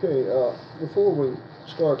Okay, before we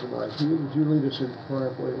start tonight, would you lead us in prayer,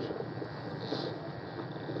 please?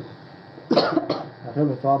 Our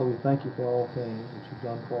Heavenly Father, we thank you for all things that you've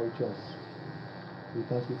done for each other. We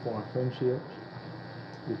thank you for our friendships.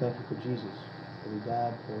 We thank you for Jesus, that he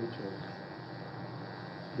died for each of us.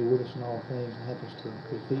 Be with us in all things and help us to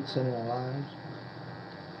defeat sin in our lives.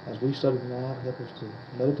 As we study tonight, help us to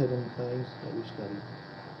meditate on the things that we study.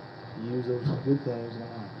 Use those good things in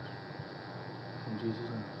our lives. In Jesus'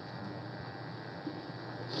 name.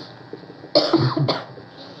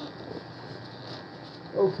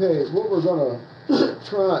 Okay, what we're going to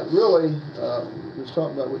try, really, was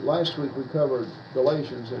talking about, last week we covered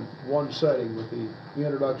Galatians in one setting with the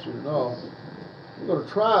introduction and all. We're going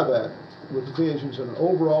to try that with Ephesians in an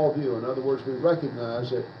overall view. In other words, we recognize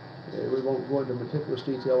that we won't go into meticulous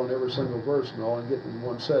detail on every single verse and all and get it in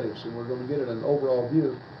one setting. So we're going to get it in an overall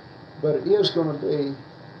view. But it is going to be,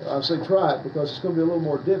 I say try it because it's going to be a little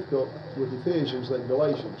more difficult with Ephesians than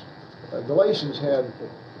Galatians. Galatians had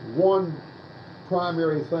one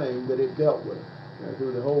primary thing that it dealt with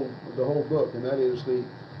through the whole book, and that is the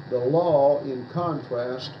law in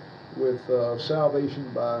contrast with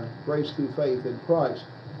salvation by grace through faith in Christ.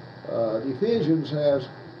 The Ephesians has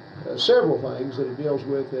several things that it deals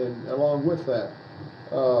with, and along with that,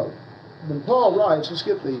 when Paul writes, let's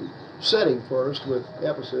get the setting first with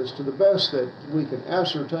Ephesus. To the best that we can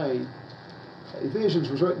ascertain, Ephesians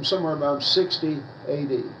was written somewhere around 60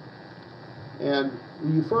 A.D. And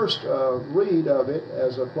you first read of it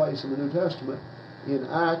as a place in the New Testament in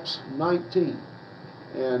Acts 19.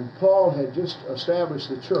 And Paul had just established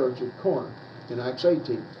the church at Corinth in Acts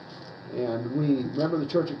 18. And we remember the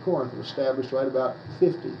church at Corinth was established right about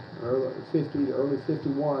 50 to early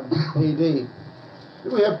 51 A.D.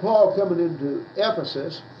 Then we have Paul coming into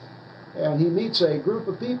Ephesus, and he meets a group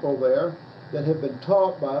of people there that have been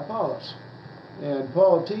taught by Apollos. And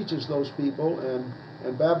Paul teaches those people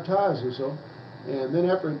and baptizes them. And then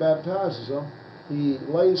after he baptizes them, he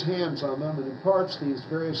lays hands on them and imparts these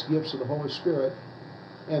various gifts of the Holy Spirit,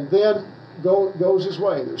 and then goes his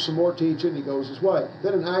way. There's some more teaching, he goes his way.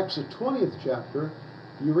 Then in Acts the 20th chapter,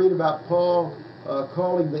 you read about Paul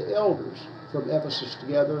calling the elders from Ephesus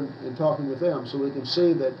together and talking with them. So we can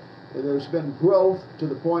see that there's been growth to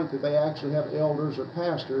the point that they actually have elders or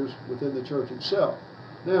pastors within the church itself.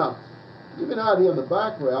 Now, to give you an idea of the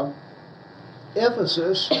background,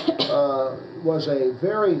 Ephesus was a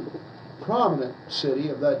very prominent city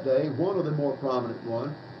of that day, one of the more prominent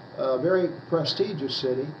one, a very prestigious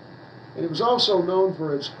city, and it was also known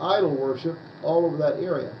for its idol worship all over that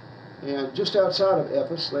area. And just outside of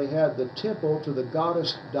Ephesus, they had the temple to the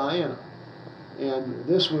goddess Diana. And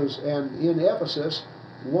in Ephesus,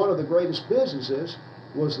 one of the greatest businesses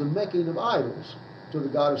was the making of idols to the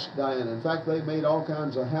goddess Diana. In fact, they made all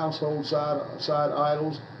kinds of household side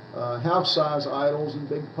idols, house-size idols, and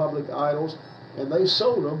big public idols, and they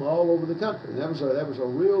sold them all over the country. And that was a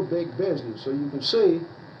real big business. So you can see,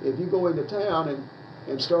 if you go into town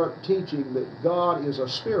and start teaching that God is a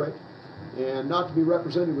spirit and not to be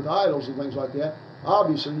represented with idols and things like that,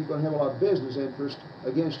 obviously you're going to have a lot of business interest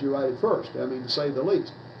against you right at first, to say the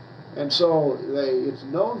least. And so it's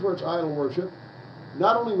known for its idol worship.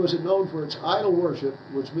 Not only was it known for its idol worship,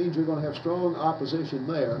 which means you're going to have strong opposition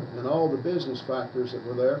there and all the business factors that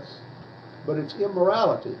were there, but its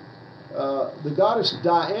immorality. The goddess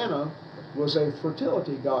Diana was a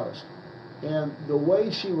fertility goddess, and the way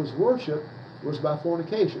she was worshipped was by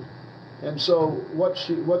fornication. And so what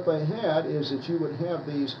they had is that you would have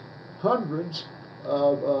these hundreds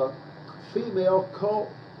of female cult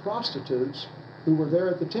prostitutes who were there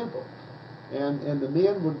at the temple, and the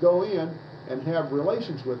men would go in and have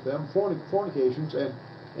relations with them, fornications,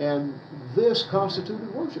 and this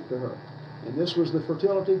constituted worship to her. And this was the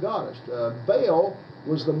fertility goddess. Baal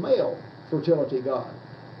was the male fertility god,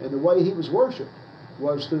 and the way he was worshipped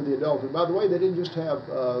was through the adultery. By the way, they didn't just have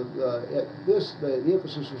the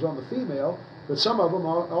emphasis was on the female, but some of them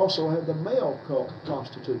also had the male cult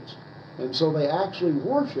prostitutes. And so they actually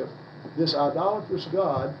worshiped this idolatrous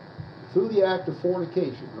god through the act of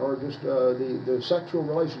fornication, or just the sexual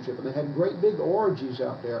relationship. And they had great big orgies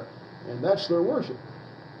out there, and that's their worship.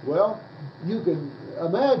 Well, you can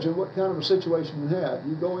imagine what kind of a situation you had.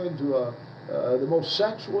 You go into the most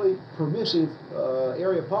sexually permissive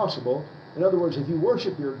area possible. In other words, if you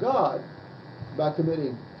worship your God by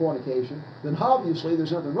committing fornication, then obviously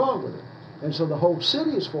there's nothing wrong with it. And so the whole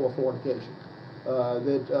city is full of fornication.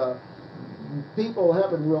 People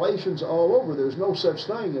having relations all over. There's no such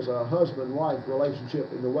thing as a husband-wife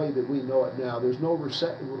relationship in the way that we know it now. There's no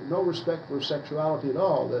respect for sexuality at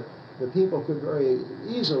all. The people could very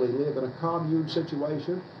easily live in a commune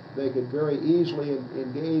situation They could very easily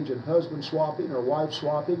engage in husband swapping or wife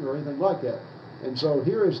swapping or anything like that. And so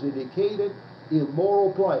here is the decayed,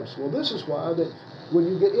 immoral place. Well, this is why that when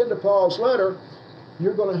you get into Paul's letter,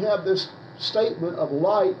 you're going to have this statement of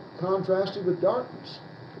light contrasted with darkness.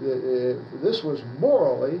 This was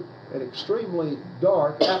morally an extremely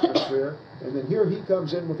dark atmosphere, and then here he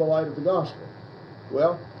comes in with the light of the gospel.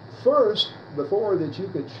 Well, first, before that you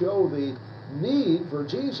could show the need for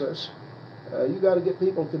Jesus, you got to get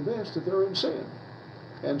people convinced that they're in sin.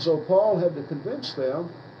 And so Paul had to convince them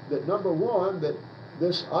that, number one, that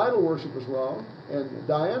this idol worship was wrong, and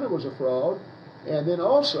Diana was a fraud, and then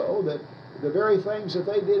also that the very things that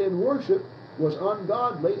they did in worship was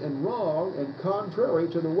ungodly and wrong and contrary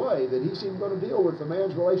to the way that he's even going to deal with the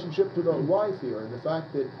man's relationship to the wife here, and the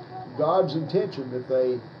fact that God's intention that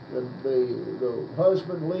the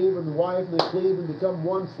husband leave and the wife and they cleave and become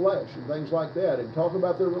one flesh and things like that, and talk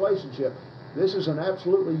about their relationship. This is an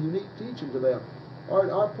absolutely unique teaching to them.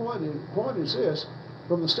 Our point is this: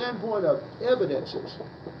 from the standpoint of evidences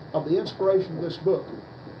of the inspiration of this book,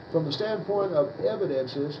 from the standpoint of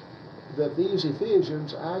evidences that these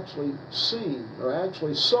Ephesians actually seen or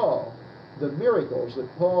actually saw the miracles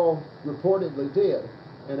that Paul reportedly did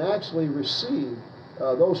and actually received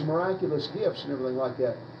those miraculous gifts and everything like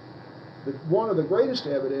that. One of the greatest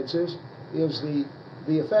evidences is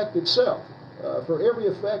the effect itself. For every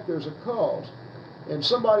effect there's a cause. And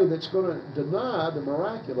somebody that's going to deny the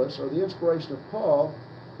miraculous or the inspiration of Paul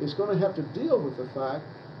is going to have to deal with the fact,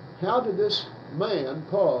 how did this man,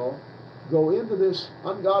 Paul, go into this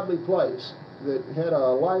ungodly place that had a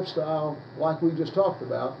lifestyle like we just talked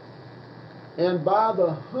about, and by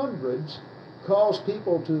the hundreds cause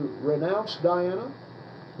people to renounce Diana,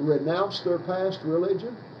 renounce their past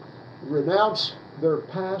religion, renounce their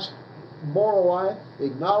past moral life,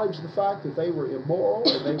 acknowledge the fact that they were immoral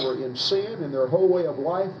and they were in sin and their whole way of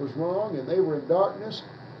life was wrong and they were in darkness,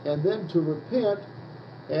 and then to repent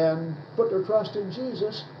and put their trust in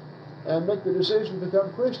Jesus and make the decision to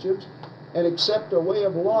become Christians and accept a way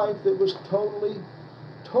of life that was totally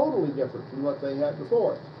different from what they had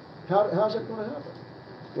before. How's that going to happen?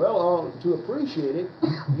 Well, to appreciate it,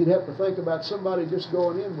 you'd have to think about somebody just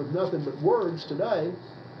going in with nothing but words today,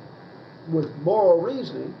 with moral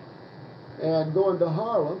reasoning, and going to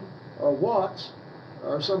Harlem or Watts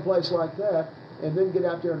or someplace like that, and then get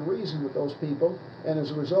out there and reason with those people, and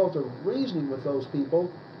as a result of reasoning with those people,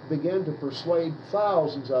 begin to persuade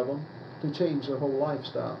thousands of them to change their whole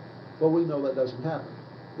lifestyle. Well, we know that doesn't happen.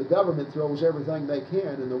 The government throws everything they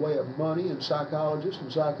can in the way of money and psychologists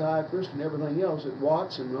and psychiatrists and everything else at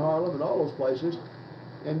Watts and Harlem and all those places,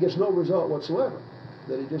 and gets no result whatsoever.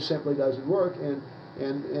 That it just simply doesn't work. And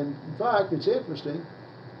in fact, it's interesting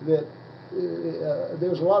that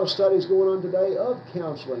there's a lot of studies going on today of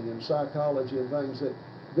counseling and psychology and things, that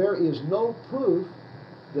there is no proof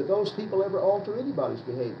that those people ever alter anybody's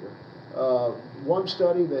behavior. One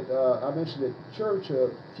study that I mentioned at church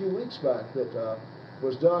a few weeks back that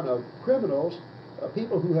was done of criminals,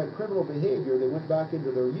 people who had criminal behavior. They went back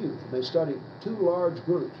into their youth and they studied two large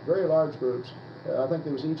groups, very large groups. I think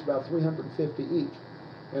there was each about 350 each,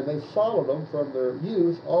 and they followed them from their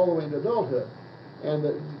youth all the way into adulthood. And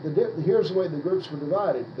here's the way the groups were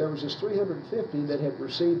divided. There was this 350 that had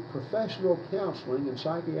received professional counseling and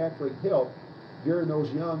psychiatric help during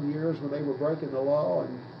those young years when they were breaking the law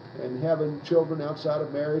and having children outside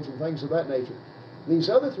of marriage and things of that nature.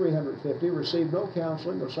 These other 350 received no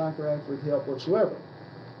counseling or psychiatric help whatsoever.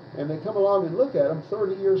 And they come along and look at them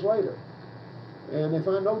 30 years later, and they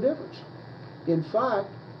find no difference. In fact,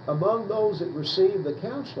 among those that received the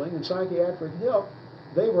counseling and psychiatric help,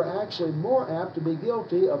 they were actually more apt to be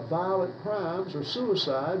guilty of violent crimes or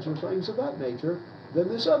suicides or things of that nature than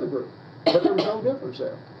this other group. But there was no difference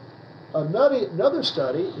there. Another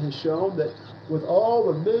study has shown that with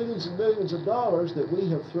all the millions and millions of dollars that we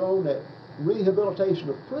have thrown at rehabilitation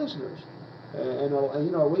of prisoners, and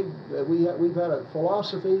you know, we've had a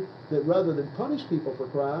philosophy that rather than punish people for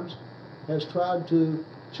crimes, has tried to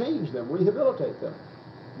change them, rehabilitate them.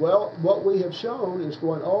 Well, what we have shown is,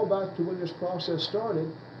 going all back to when this process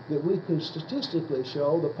started, that we can statistically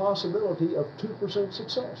show the possibility of 2%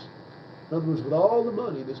 success. In other words, with all the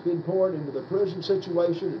money that's been poured into the prison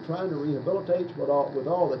situation and trying to rehabilitate with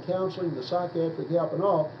all the counseling, the psychiatric help and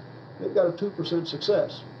all, they've got a 2%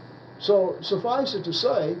 success. So suffice it to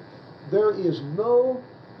say, there is no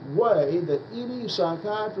way that any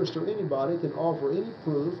psychiatrist or anybody can offer any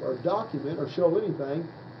proof or document or show anything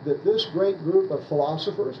that this great group of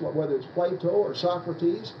philosophers, whether it's Plato or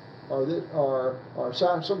Socrates or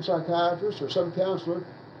some psychiatrist or some counselor,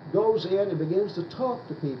 goes in and begins to talk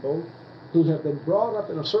to people who have been brought up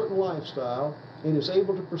in a certain lifestyle and is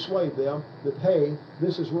able to persuade them that, hey,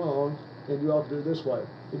 this is wrong and you ought to do it this way.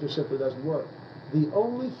 It just simply doesn't work. The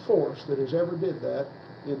only force that has ever did that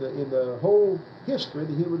in the whole history of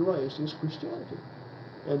the human race is Christianity.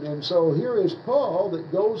 And so here is Paul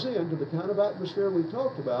that goes into the kind of atmosphere we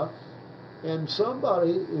talked about, and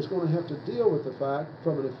somebody is going to have to deal with the fact,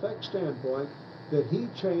 from an effect standpoint, that he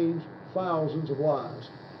changed thousands of lives.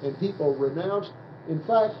 And people renounced. In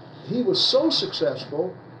fact, he was so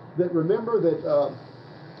successful that, remember that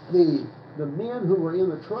the men who were in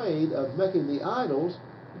the trade of making the idols,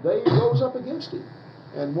 they rose up against him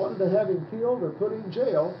and wanted to have him killed or put in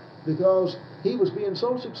jail because he was being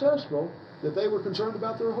so successful that they were concerned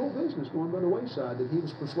about their whole business going by the wayside, that he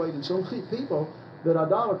was persuading so many people that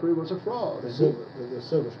idolatry was a fraud. The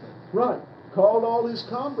silversmith. Right. Called all his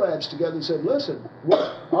comrades together and said, listen,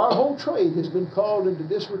 our whole trade has been called into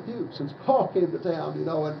disrepute since Paul came to town,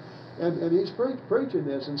 and he's preaching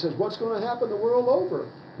this and says, what's going to happen the world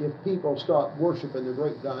over if people stop worshiping the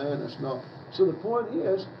great Diana? So the point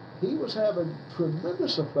is, he was having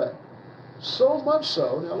tremendous effect. So much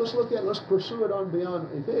so, now let's pursue it on beyond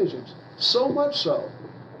Ephesians. So much so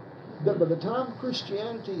that by the time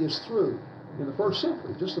Christianity is through in the first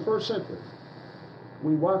century, just the first century,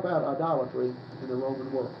 we wipe out idolatry in the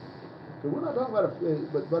Roman world. So we're not talking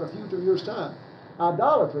about a future year's time.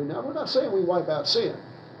 Idolatry, now we're not saying we wipe out sin,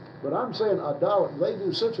 but I'm saying idolatry, they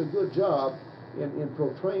do such a good job in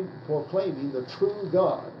proclaiming the true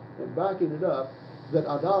God and backing it up that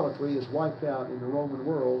idolatry is wiped out in the Roman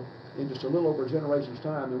world in just a little over a generation's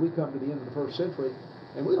time, and we come to the end of the first century,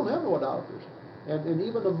 and we don't have no idolaters. And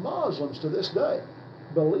even the Muslims to this day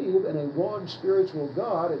believe in a one spiritual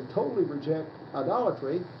God and totally reject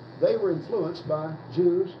idolatry. They were influenced by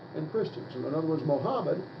Jews and Christians. In other words,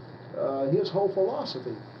 Muhammad, his whole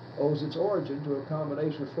philosophy owes its origin to a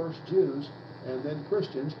combination of first Jews and then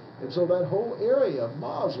Christians. And so that whole area of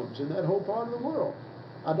Muslims in that whole part of the world,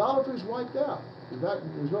 idolatry is wiped out. In fact,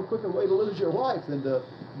 there's no quicker way to lose your life than to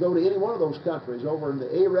go to any one of those countries, over in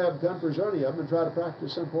the Arab countries or any of them, and try to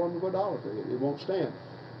practice some form of idolatry. It won't stand.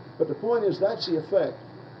 But the point is, that's the effect.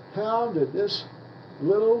 How did this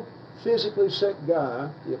little physically sick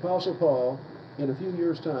guy, the Apostle Paul, in a few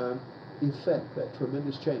years' time, effect that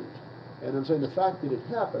tremendous change? And I'm saying the fact that it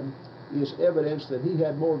happened is evidence that he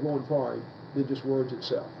had more going for him than just words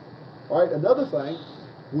itself. All right, another thing,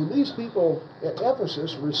 when these people at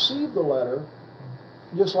Ephesus received the letter,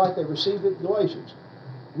 just like they received it in Galatians,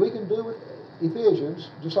 we can do with Ephesians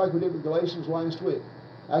just like we did with Galatians last week.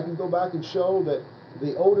 I can go back and show that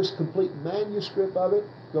the oldest complete manuscript of it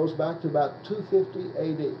goes back to about 250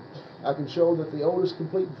 AD. I can show that the oldest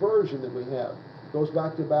complete version that we have goes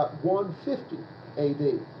back to about 150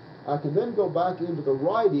 AD. I can then go back into the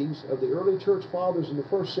writings of the early church fathers in the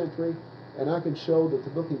first century, and I can show that the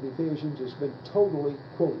book of Ephesians has been totally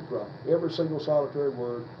quoted from, every single solitary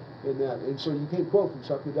word in that. And so you can't quote from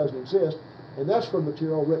something that doesn't exist, and that's from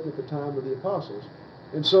material written at the time of the apostles.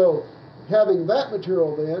 And so, having that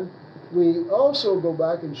material then, we also go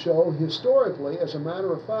back and show historically, as a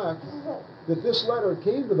matter of fact, that this letter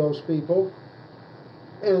came to those people,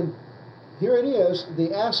 and here it is,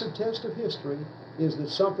 the acid test of history is that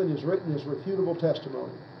something is written as refutable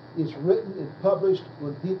testimony. It's written and published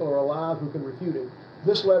when people are alive who can refute it.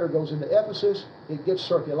 This letter goes into Ephesus, it gets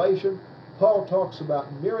circulation. Paul talks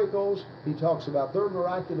about miracles, he talks about their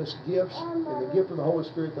miraculous gifts and the gift of the Holy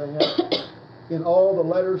Spirit they have in all the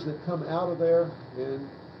letters that come out of there, and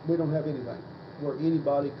we don't have anything where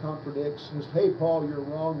anybody contradicts, says, hey Paul, you're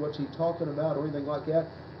wrong, what's he talking about, or anything like that.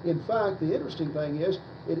 In fact, the interesting thing is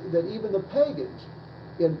that even the pagans,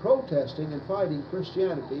 in protesting and fighting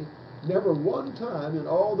Christianity, never one time in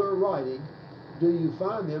all their writing do you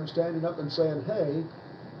find them standing up and saying, hey,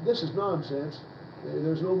 this is nonsense,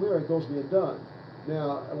 there's no miracles being done.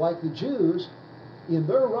 Now, like the Jews, in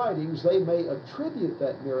their writings, they may attribute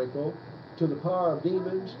that miracle to the power of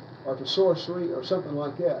demons or to sorcery or something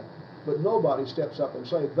like that. But nobody steps up and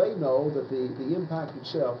says they know that the impact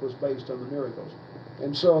itself was based on the miracles.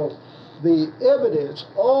 And so the evidence,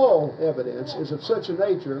 all evidence, is of such a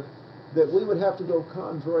nature that we would have to go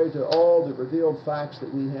contrary to all the revealed facts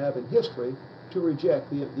that we have in history to reject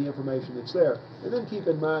the information that's there. And then keep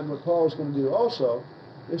in mind what Paul's going to do also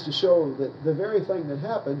is to show that the very thing that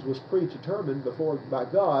happens was predetermined before by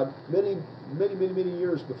God many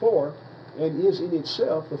years before, and is in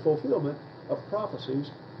itself the fulfillment of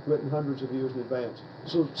prophecies written hundreds of years in advance.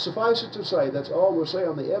 So suffice it to say, that's all we'll say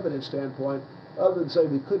on the evidence standpoint, other than say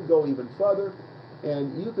we could go even further,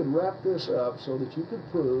 and you could wrap this up so that you could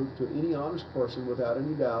prove to any honest person without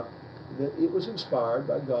any doubt that it was inspired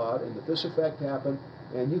by God and that this effect happened,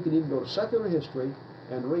 and you can even go to secular history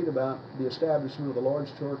and read about the establishment of the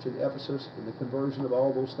Lord's church in Ephesus and the conversion of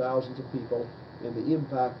all those thousands of people and the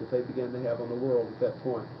impact that they began to have on the world at that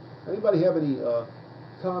point. Anybody have any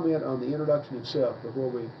comment on the introduction itself before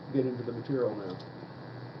we get into the material now?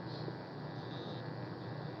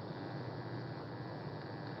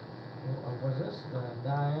 Was this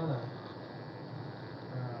Diana?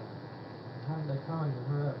 How did they conjure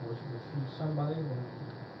her up? Was she somebody?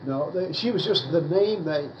 No, she was just the name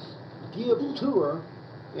they give to her,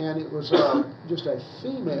 and it was just a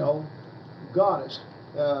female goddess.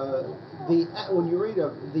 When you read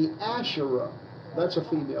of the Asherah, that's a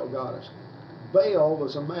female goddess. Baal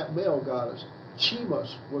was a male goddess.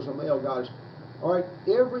 Chemosh was a male goddess. All right,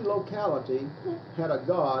 every locality had a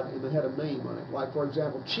god and they had a name on it. Like, for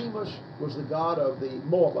example, Chemosh was the god of the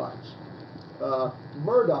Moabites.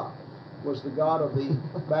 Marduk was the god of the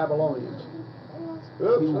Babylonians.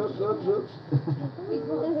 Oops. Okay.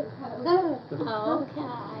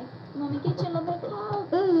 Let me get you a little bit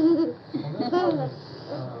closer.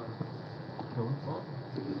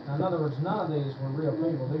 In other words, none of these were real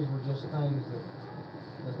people. These were just things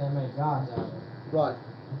that they made gods out of. Right.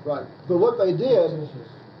 But what they did, Fictitious.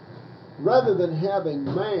 rather than having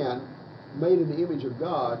man made in the image of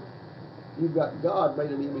God, you've got God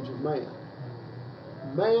made in the image of man.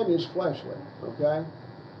 Man is fleshly, okay?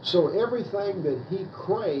 So everything that he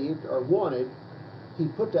craved or wanted, he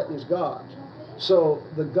put that in his gods. So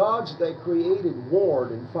the gods they created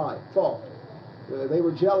warred and fought. They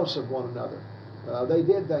were jealous of one another. They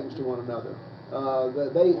did things to one another.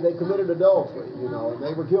 They committed adultery, and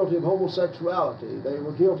they were guilty of homosexuality. They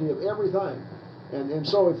were guilty of everything. And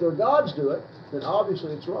so if their gods do it, then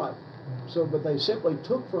obviously it's right. So, but they simply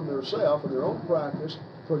took from themselves and their own practice,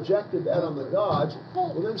 projected that on the gods.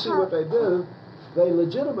 Well, then see what they do. They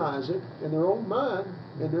legitimize it in their own mind,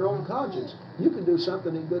 in their own conscience. You can do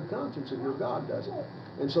something in good conscience if your God does it.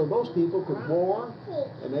 And so those people could war,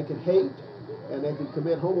 and they could hate, and they could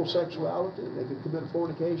commit homosexuality, and they could commit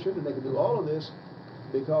fornication, and they could do all of this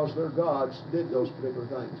because their gods did those particular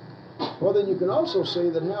things. Well, then you can also see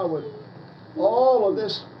that how with all of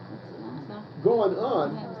this going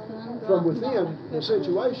on from within the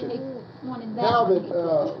situation, how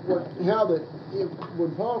that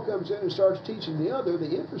when Paul comes in and starts teaching the other,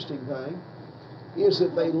 the interesting thing is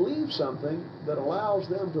that they leave something that allows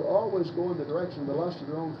them to always go in the direction of the lust of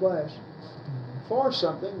their own flesh for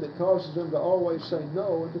something that causes them to always say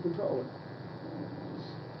no and to control it.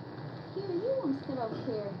 Hugh, you want to sit over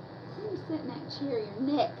here. You sit in that chair, your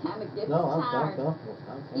neck kind of gets No, I'm tired. comfortable.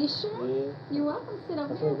 You sure? Yeah. You're welcome to sit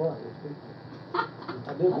over I tell you here. what,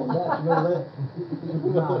 I did one that. You know that?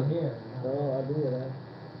 Not here. No, I did that.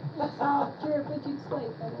 Oh, sure, put you to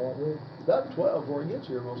sleep. Oh, I did. About 12 before he gets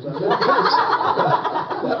here most of the time.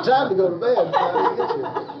 About time to go to bed by the time he gets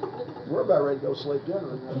here. We're about ready to go sleep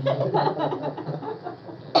generally.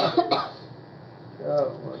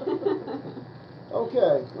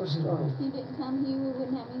 Okay, let's start. If you didn't come here, we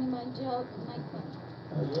wouldn't have anybody joke and make fun.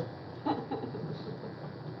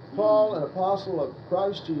 Paul, an apostle of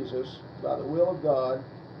Christ Jesus, by the will of God,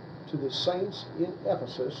 to the saints in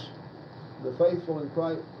Ephesus, the faithful in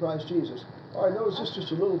Christ Jesus. All right, notice this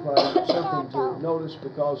just a little thing, something to notice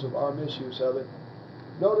because of our misuse of it.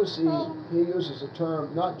 Notice he uses the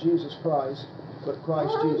term not Jesus Christ, but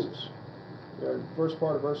Christ Jesus. There, in the first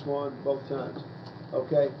part of verse 1, both times.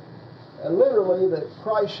 Okay? Literally, that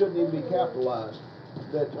Christ shouldn't even be capitalized.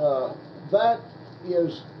 That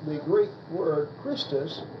is the Greek word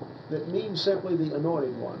Christus that means simply the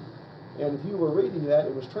anointed one. And if you were reading that,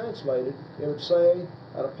 it was translated, it would say,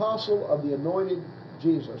 an apostle of the anointed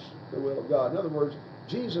Jesus, the will of God. In other words,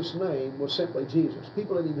 Jesus' name was simply Jesus.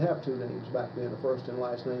 People didn't even have two names back then, a first and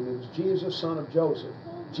last name. It was Jesus, son of Joseph,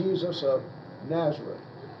 Jesus of Nazareth,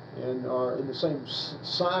 or in the same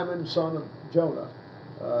Simon, son of Jonah.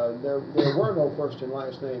 There were no first and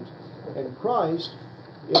last names. And Christ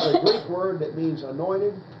is a Greek word that means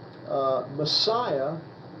anointed. Messiah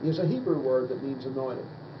is a Hebrew word that means anointed.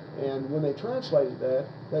 And when they translated that,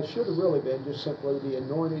 that should have really been just simply the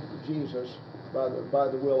anointed Jesus by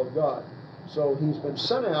the will of God. So he's been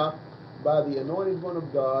sent out by the anointed one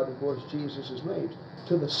of God, of course Jesus is named,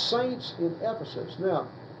 to the saints in Ephesus. Now,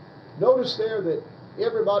 notice there that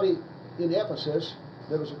everybody in Ephesus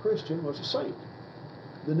that was a Christian was a saint.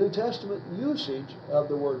 The New Testament usage of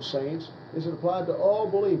the word saints is applied to all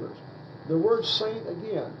believers. The word saint,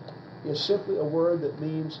 again, is simply a word that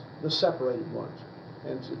means the separated ones.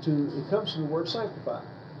 And it comes from the word sanctify.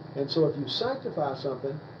 And so if you sanctify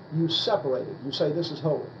something, you separate it. You say this is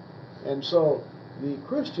holy. And so the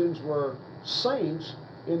Christians were saints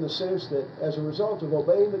in the sense that as a result of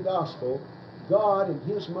obeying the gospel, God in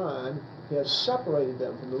his mind has separated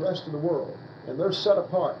them from the rest of the world, and they're set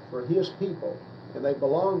apart for His people, and they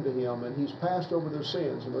belong to Him, and He's passed over their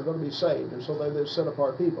sins, and they're going to be saved, and so they're set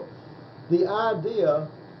apart people. The idea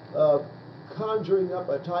of conjuring up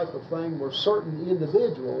a type of thing where certain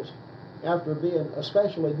individuals, after being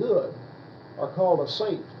especially good, are called a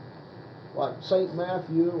saint, like Saint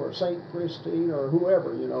Matthew or Saint Christine or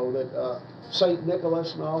whoever, that Saint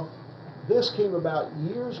Nicholas and all. This came about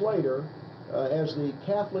years later as the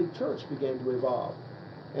Catholic Church began to evolve.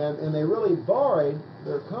 And they really borrowed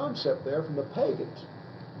their concept there from the pagans.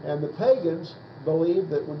 And the pagans believed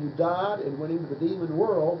that when you died and went into the demon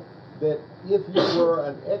world, that if you were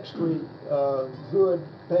an extra good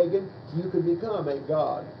pagan, you could become a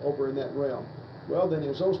god over in that realm. Well, then,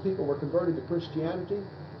 as those people were converted to Christianity,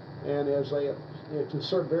 and as they, to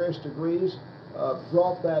certain various degrees,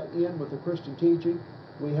 brought that in with the Christian teaching,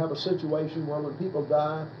 we have a situation where when people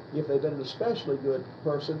die, if they've been an especially good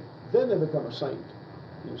person, then they become a saint,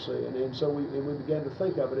 you see. And so we began to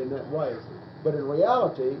think of it in that way. But in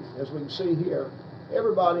reality, as we can see here,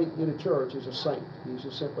 everybody in a church is a saint. He's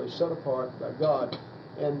just simply set apart by God.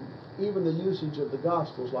 And even the usage of the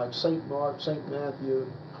Gospels, like Saint Mark, Saint Matthew,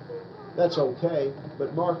 that's okay,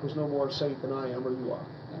 but Mark was no more a saint than I am or you are.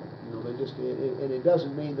 And it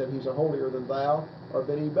doesn't mean that he's a holier than thou or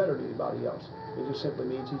been any better than anybody else. It just simply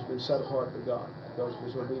means he's been set apart for God because of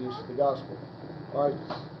his obedience to the gospel. All right.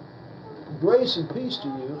 Grace and peace to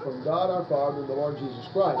you from God our Father and the Lord Jesus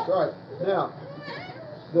Christ. All right. Now,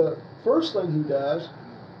 the first thing he does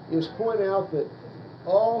is point out that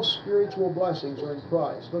all spiritual blessings are in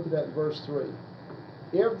Christ. Look at that in verse 3.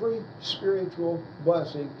 Every spiritual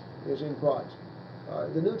blessing is in Christ.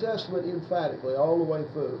 The New Testament emphatically, all the way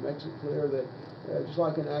through, makes it clear that, just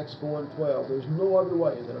like in Acts 4 and 12, there's no other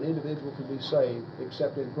way that an individual can be saved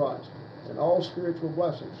except in Christ. And all spiritual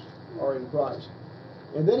blessings are in Christ.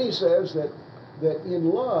 And then he says that in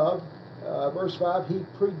love, verse 5, he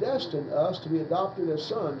predestined us to be adopted as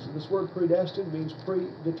sons. And this word predestined means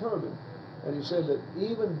predetermined. And he said that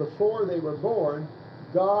even before they were born,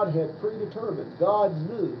 God had predetermined. God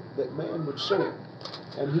knew that man would sin.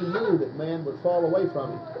 And he knew that man would fall away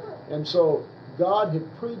from him. And so God had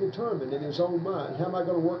predetermined in his own mind, how am I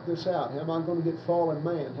going to work this out? How am I going to get fallen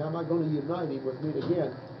man? How am I going to unite him with me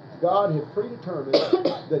again? God had predetermined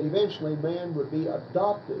that eventually man would be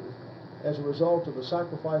adopted as a result of the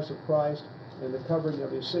sacrifice of Christ and the covering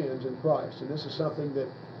of his sins in Christ. And this is something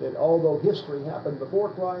that although history happened before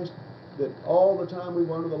Christ, that all the time we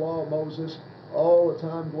were under the law of Moses, all the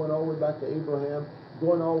time going all the way back to Abraham,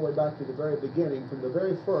 going all the way back to the very beginning, from the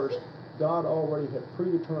very first, God already had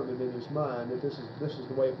predetermined in his mind that this is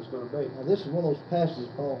the way it was going to be. Now this is one of those passages,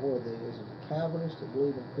 Paul, where is it the Calvinists that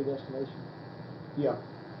believe in predestination? Yeah.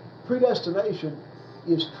 Predestination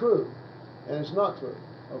is true, and it's not true.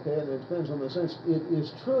 Okay, and it depends on the sense. It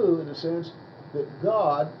is true in the sense that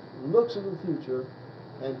God looks into the future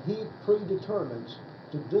and he predetermines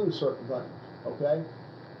to do certain things. Okay?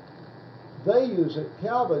 They use it,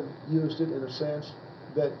 Calvin used it in a sense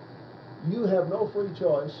that you have no free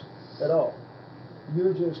choice at all.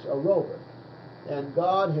 You're just a robot. And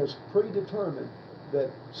God has predetermined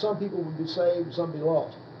that some people will be saved, some be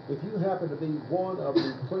lost. If you happen to be one of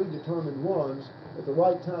the predetermined ones, at the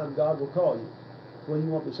right time God will call you, whether you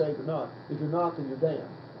won't be saved or not. If you're not, then you're damned.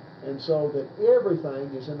 And so that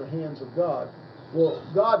everything is in the hands of God. Well,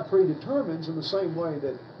 God predetermines in the same way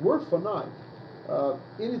that we're finite.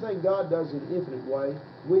 Anything God does in an infinite way,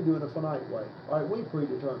 we do in a finite way. All right, we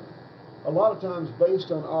predetermine. A lot of times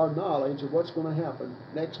based on our knowledge of what's going to happen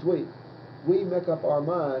next week, we make up our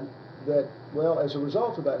mind that, well, as a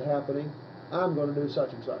result of that happening, I'm going to do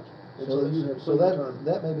such and such. And so you have predetermined.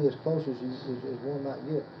 that may be as close as one might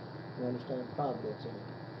get to understand providence in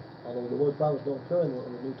it. Although the word providence don't occur in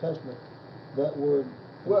the New Testament, that word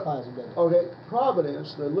implies it doesn't. Okay,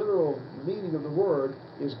 providence, the literal meaning of the word,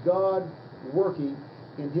 is God working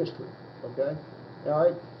in history. Okay? All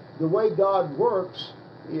right? The way God works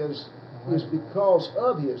is because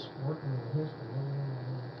of his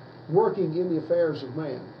working in the affairs of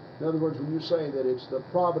man. In other words, when you say that it's the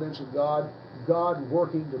providence of God, God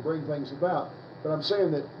working to bring things about. But I'm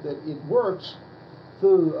saying that it works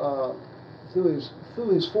through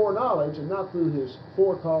his foreknowledge and not through his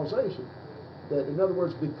forecausation. That, in other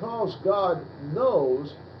words, because God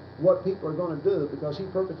knows what people are going to do, because he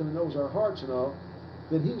perfectly knows our hearts and all,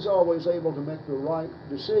 then he's always able to make the right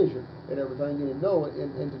decision and everything, and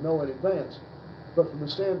to know in advance. But from the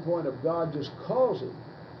standpoint of God just causing,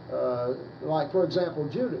 like for example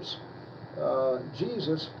Judas,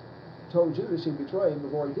 Jesus told Judas he'd betray him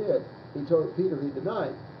before he did. He told Peter he'd deny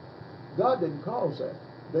him. God didn't cause that.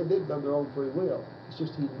 They did it on their own free will. It's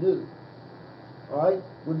just he knew. All right,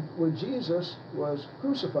 when Jesus was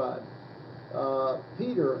crucified,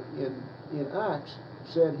 Peter in Acts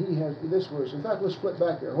said he has. This was, in fact, let's flip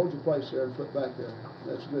back there. Hold your place there and flip back there.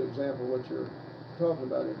 That's a good example of what you're talking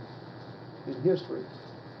about in history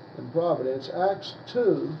and providence. Acts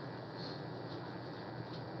 2.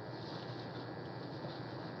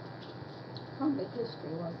 Probably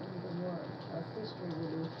history wasn't a good word, because history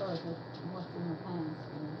would refer to what's in the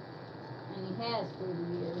past. And he has through the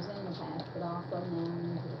years in the past, but also now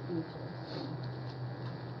and into the future.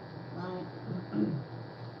 Right?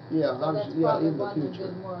 Yeah, So that's yeah, probably in the wasn't a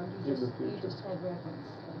future. good word. In the You future. just had reference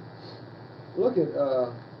Look at,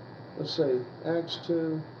 let's say, Acts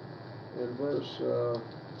 2 and verse,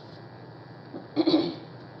 it's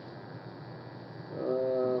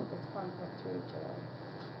probably for 3:12.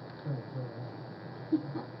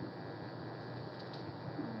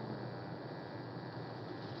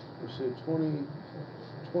 let's see,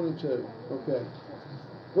 22. Okay.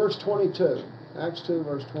 Verse 22. Acts 2,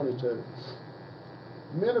 verse 22.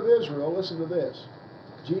 Men of Israel, listen to this.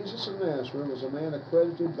 Jesus of Nazareth was a man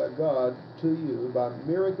accredited by God to you by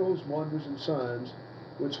miracles, wonders, and signs,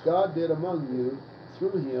 which God did among you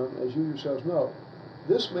through him, as you yourselves know.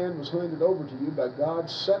 This man was handed over to you by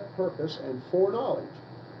God's set purpose and foreknowledge.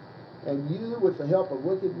 And you, with the help of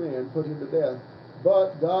wicked men, put him to death.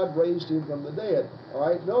 But God raised him from the dead. All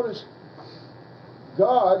right, notice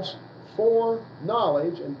God's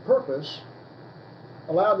foreknowledge and purpose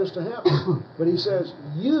allowed this to happen. But he says,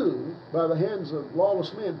 you, by the hands of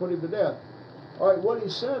lawless men, put him to death. All right, what he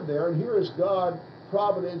said there, and here is God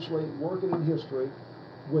providentially working in history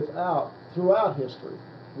throughout history,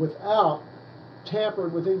 without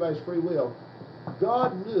tampering with anybody's free will.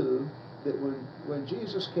 God knew that when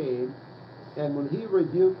Jesus came, and when he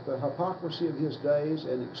rebuked the hypocrisy of his days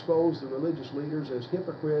and exposed the religious leaders as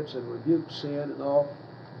hypocrites and rebuked sin and all,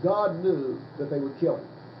 God knew that they would kill him.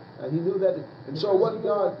 And he knew that. And so what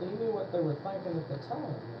God... He knew what they were thinking at the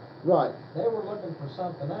time. Right. They were looking for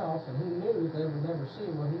something else, and he knew they would never see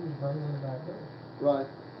what he was bringing them back there. Right.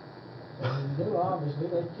 So he knew, obviously,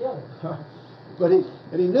 they'd kill him. But he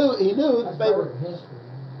knew that That's they part were... of history.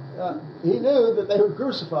 he knew that they would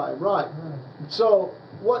crucify him. Right. So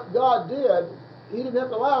what God did, he didn't have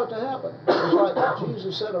to allow it to happen. It's like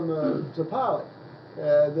Jesus said to Pilate,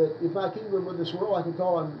 that if my kingdom were this world, I could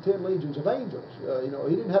call on 10 legions of angels.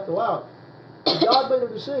 He didn't have to allow it. God made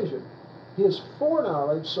a decision. His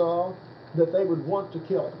foreknowledge saw that they would want to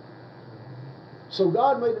kill him. So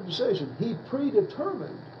God made a decision. He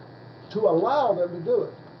predetermined to allow them to do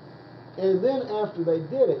it. And then after they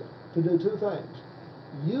did it, to do two things.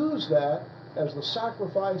 Use that as the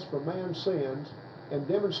sacrifice for man's sins and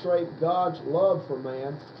demonstrate God's love for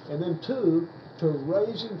man. And then two, to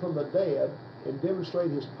raise him from the dead and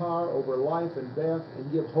demonstrate his power over life and death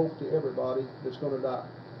and give hope to everybody that's going to die.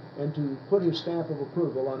 And to put his stamp of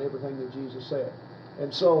approval on everything that Jesus said.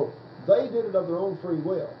 And so they did it of their own free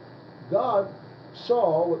will. God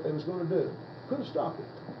saw what they was going to do. Could have stopped it.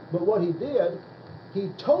 But what he did, he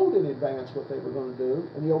told in advance what they were going to do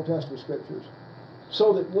in the Old Testament scriptures.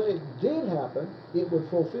 So that when it did happen, it would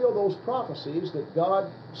fulfill those prophecies that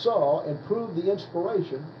God saw and prove the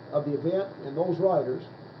inspiration of the event and those writers.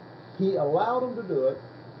 He allowed them to do it,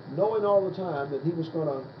 knowing all the time that he was going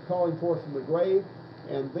to call him forth from the grave.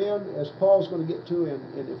 And then, as Paul's going to get to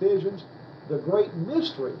in Ephesians, the great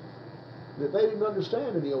mystery that they didn't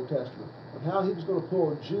understand in the Old Testament, of how he was going to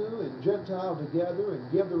pull Jew and Gentile together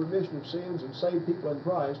and give the remission of sins and save people in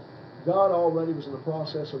Christ. God already was in the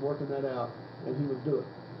process of working that out, and he would do it.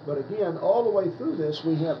 But again, all the way through this,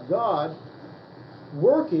 we have God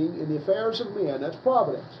working in the affairs of men. That's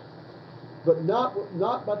providence. But not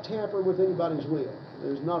by tampering with anybody's will.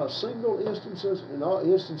 There's not a single instance in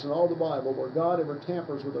all the Bible where God ever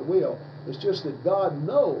tampers with a will. It's just that God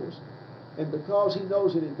knows, and because he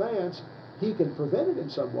knows in advance, he can prevent it in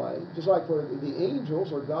some way. Just like for the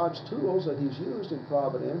angels are God's tools that he's used in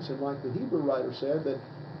providence, and like the Hebrew writer said, that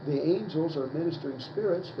the angels are ministering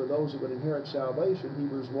spirits for those who would inherit salvation,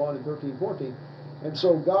 Hebrews 1 and 13, 14. And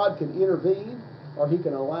so God can intervene, or he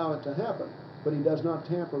can allow it to happen, but he does not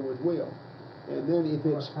tamper with will. And then if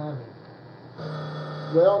it's...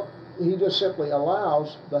 Well, he just simply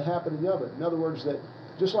allows the happening of it. In other words, that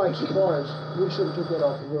just like as far as... We should have took that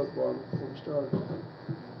off the hook before we started.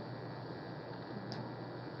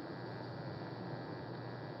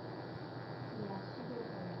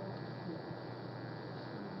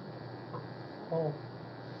 Paul,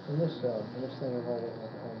 in this thing of all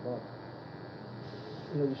about,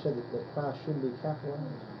 you said that Christ shouldn't be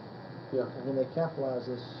capitalized. Yeah. And when they capitalize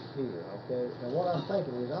this here, okay. Now what I'm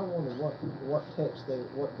thinking is, I wonder what Greek text they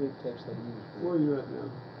use. Where are you at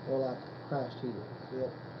now? Well, like Christ here? See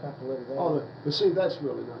that capital letter there? Oh, but see, that's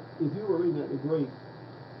really not. If you were reading that in Greek,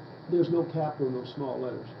 there's no capital, no small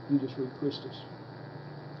letters. You just read Christus.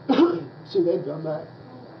 See, they've done that.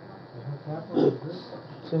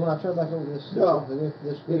 See, when I turn back over this, No.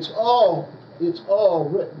 this It's all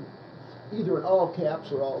written, either in all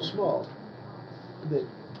caps or all small. The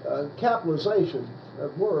capitalization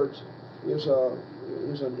of words is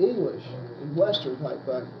an English and Western type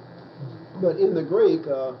thing, but in the Greek,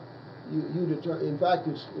 in fact,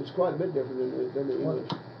 it's quite a bit different than the English.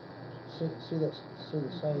 see the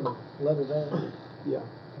same letter there? Yeah.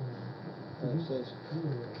 And it says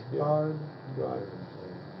Yeah. hard. Right.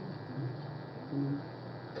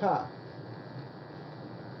 Ka.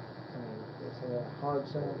 It's a hard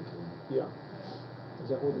sound. Yeah. Is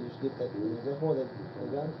that where they just get that? Is that where they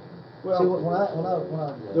got it? Well, See, when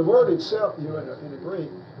I the word itself, in the Greek,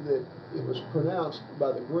 that it was pronounced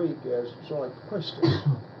by the Greek as sort of like Christus,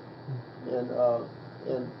 and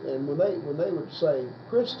when they would say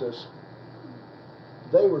Christus,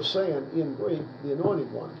 they were saying in Greek the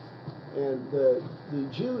Anointed One, and the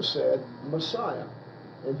Jews said Messiah,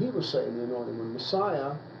 and he was saying the Anointed One.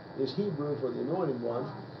 Messiah is Hebrew for the Anointed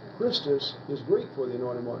One. Christus is Greek for the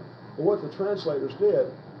Anointed One. But what the translators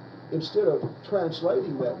did, instead of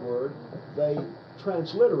translating that word, they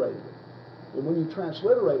transliterated it. And when you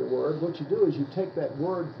transliterate a word, what you do is you take that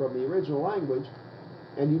word from the original language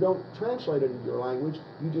and you don't translate it into your language,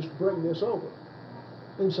 you just bring this over.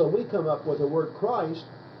 And so we come up with a word Christ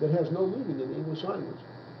that has no meaning in the English language.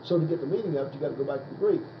 So to get the meaning of it, you've got to go back to the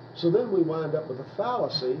Greek. So then we wind up with a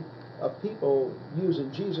fallacy of people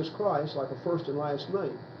using Jesus Christ like a first and last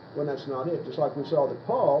name, when that's not it. Just like we saw that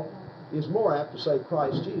Paul is more apt to say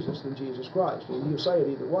Christ Jesus than Jesus Christ. And you say it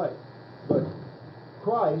either way. But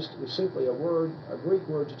Christ is simply a word, a Greek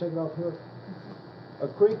word, you take it off here? A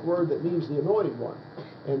Greek word that means the anointed one.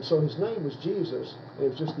 And so his name was Jesus, and it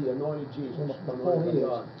was just the anointed Jesus. Well, the anointed point by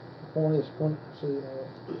God. the point is, so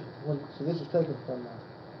this is taken from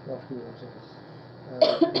the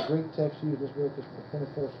Greek text used this book is the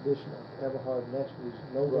 21st edition of Everhard Nextby's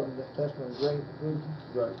Novum Testament in Greek.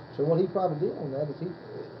 Right. So what he probably did on that is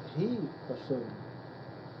he assumed.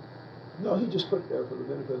 No, he just put it there for the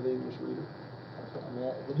benefit of the English reader. I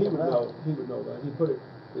mean, He would know. He would know that. He put it.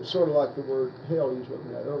 It's sort of like the word hell you was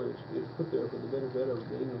looking at earlier. It's put there for the benefit of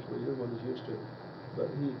the English reader when he's used to it. But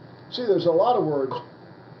there's a lot of words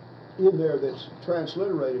in there that's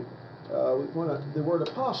transliterated. The word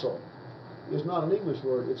apostle is not an English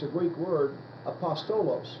word. It's a Greek word,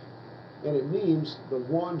 apostolos, and it means the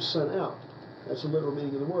one sent out. That's the literal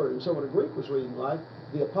meaning of the word. And so when a Greek was reading like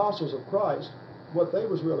the apostles of Christ, what they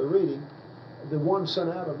was really reading, the one sent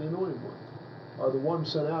out of the anointed one, or the one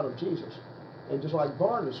sent out of Jesus. And just like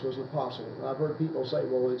Barnabas was an apostle. And I've heard people say,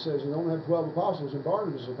 well, it says you don't have 12 apostles and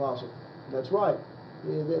Barnabas is an apostle. And that's right.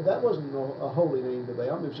 That wasn't a holy name to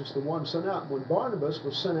them. It was just the one sent out. When Barnabas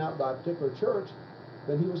was sent out by a particular church,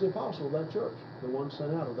 then he was the apostle of that church, the one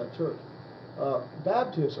sent out of that church.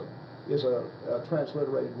 Baptism is a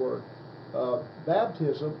transliterated word.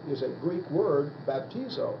 Baptism is a Greek word,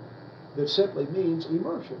 baptizo, that simply means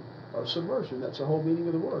immersion or submersion. That's the whole meaning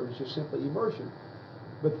of the word. It's just simply immersion.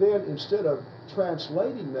 But then instead of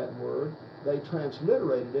translating that word, they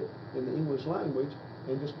transliterated it in the English language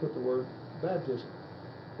and just put the word baptism.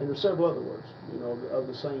 And there's several other words, of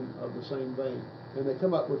the same vein. And they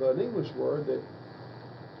come up with an English word that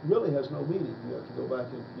really has no meaning. You have to go back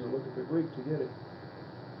and look at the Greek to get it.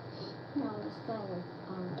 This thing with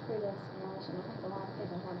predestination, I think a lot of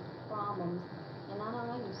people have problems, and I know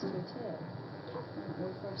I used to too. When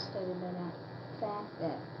we first studied that out, the fact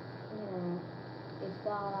that, if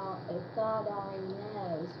God already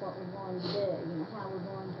knows what we're going to do, how we're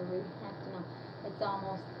going to have to know. It's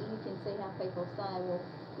almost, you can see how people say, well,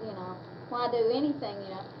 why do anything,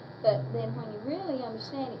 But then when you really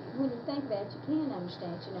understand it, when you think about it, you can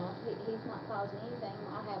understand, he's not causing anything.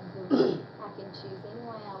 I can choose any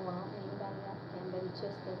way I want, and anybody else can, but it's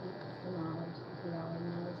just that he has the knowledge that he already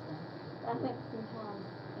knows that. But I think sometimes,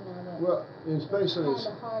 Well, it's basically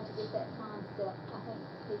kind of hard to get that concept. I think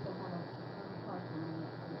people have a hard time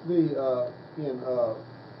with it. in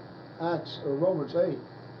Acts or Romans 8,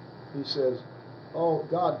 he says,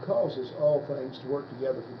 God causes all things to work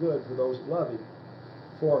together for good for those that love him.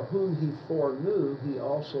 For whom he foreknew, he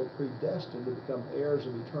also predestined to become heirs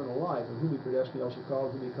of eternal life. And whom he predestined, he also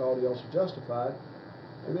called. Whom he called, he also justified.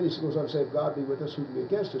 And then he goes on to say, if God be with us, who can be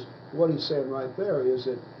against us? What he's saying right there is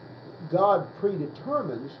that God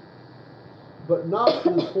predetermines, but not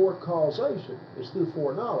through forecausation. It's through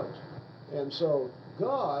foreknowledge. And so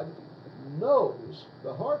God knows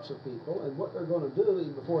the hearts of people and what they're going to do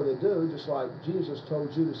even before they do, just like Jesus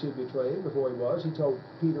told Judas he'd betray him before he was. He told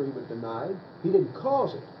Peter he would deny him. He didn't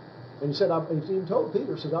cause it. And he said, he even told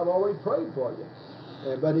Peter, said, I've already prayed for you.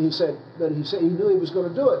 But he said he knew he was going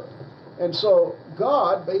to do it. And so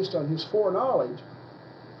God, based on his foreknowledge,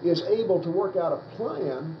 is able to work out a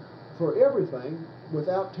plan for everything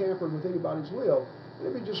without tampering with anybody's will.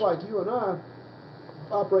 It'd be just like you and I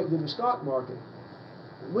operating in the stock market.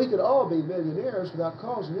 We could all be millionaires without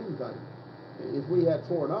causing anything. If we had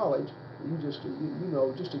foreknowledge, you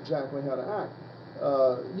know just exactly how to act.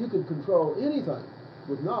 You could control anything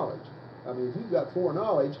with knowledge. I mean, if you've got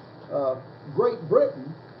foreknowledge, Great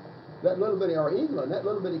Britain, that little bitty, or England, that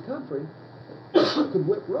little bitty country, could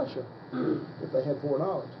whip Russia if they had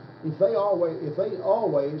foreknowledge. If they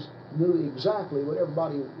always knew exactly what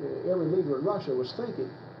every leader in Russia was thinking,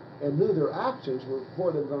 and knew their actions were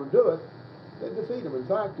before they were going to do it, they'd defeat them. In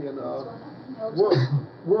fact, in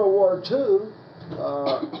World War II,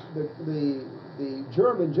 the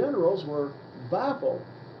German generals were baffled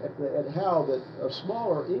at how that a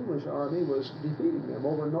smaller English army was defeating them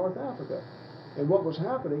over in North Africa. And what was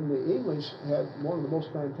happening, the English had one of the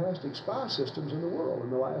most fantastic spy systems in the world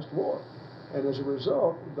in the last war. And as a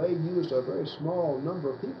result, they used a very small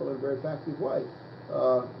number of people in a very effective way.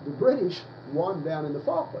 The British won down in the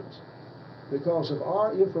Falklands because of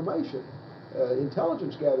our information,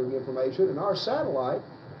 intelligence gathering information, and our satellite,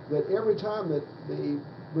 that every time that the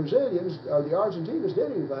Brazilians or the Argentines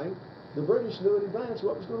did anything, the British knew in advance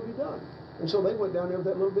what was going to be done. And so they went down there with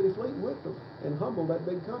that little bitty fleet and whipped them and humbled that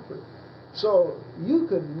big country. So you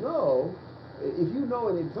could know, if you know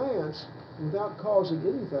in advance without causing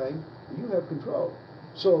anything, you have control.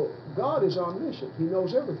 So God is omniscient. He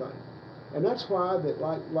knows everything. And that's why that,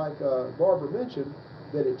 like Barbara mentioned,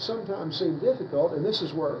 that it sometimes seemed difficult, and this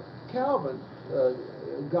is where Calvin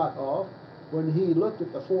got off when he looked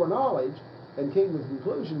at the foreknowledge and came to the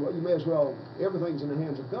conclusion, well, you may as well, everything's in the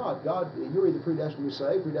hands of God. God, you're either predestined to be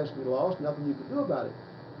saved, predestined to be lost, nothing you can do about it.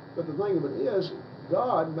 But the thing of it is,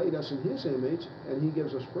 God made us in his image, and he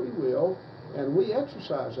gives us free will, and we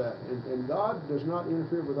exercise that. And God does not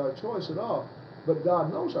interfere with our choice at all. But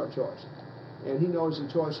God knows our choice. And he knows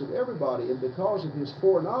the choice of everybody. And because of his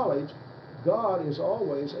foreknowledge, God is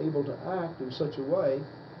always able to act in such a way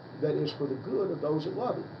that is for the good of those that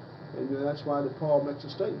love him. And that's why that Paul makes a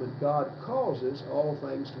statement, God causes all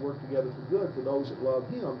things to work together for good for those that love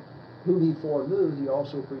him, whom he foreknew, he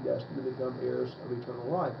also predestined to become heirs of eternal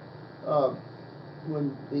life.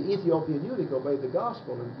 When the Ethiopian eunuch obeyed the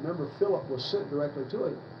gospel, and remember Philip was sent directly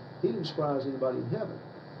to him, he didn't surprise anybody in heaven.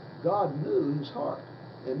 God knew his heart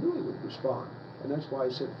and knew he would respond, and that's why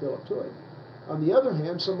he sent Philip to him. On the other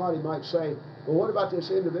hand, somebody might say, well, what about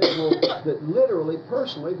this individual that literally,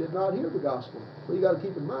 personally did not hear the gospel? Well, you got to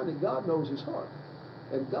keep in mind that God knows his heart,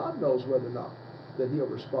 and God knows whether or not that he'll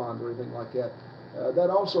respond or anything like that.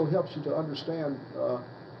 That also helps you to understand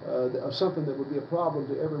something that would be a problem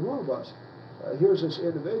to every one of us. Here's this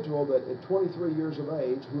individual that at 23 years of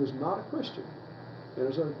age, who is not a Christian, and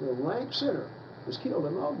is a rank sinner, was killed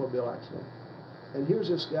in an automobile accident. And here's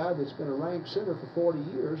this guy that's been a rank sinner for 40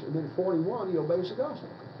 years, and then at 41 he obeys the gospel.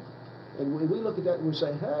 And we look at that and we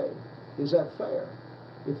say, hey, is that fair?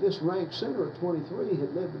 If this rank sinner at 23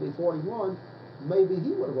 had lived to be 41, maybe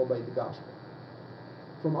he would have obeyed the gospel.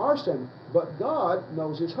 From our standpoint, but God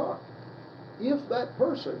knows his heart. If that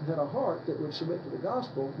person had a heart that would submit to the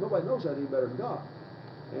gospel, nobody knows that any better than God.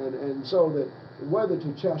 And so that whether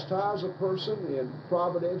to chastise a person and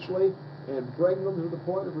providentially and bring them to the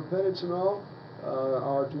point of repentance and all,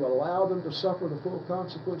 or to allow them to suffer the full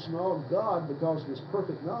consequence and all, God, because of his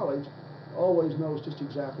perfect knowledge, always knows just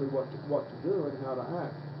exactly what to do and how to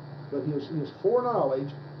act. But his foreknowledge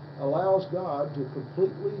allows God to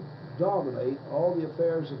completely dominate all the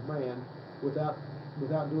affairs of man without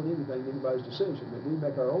doing anything to anybody's decision. That we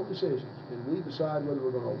make our own decisions, and we decide whether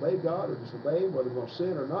we're going to obey God or disobey him, whether we're going to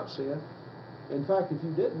sin or not sin. In fact, if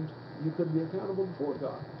you didn't, you couldn't be accountable before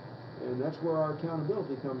God. And that's where our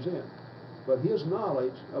accountability comes in. But his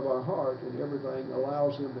knowledge of our heart and everything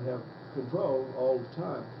allows him to have control all the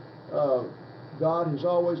time. God has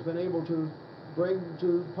always been able to bring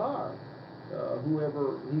to power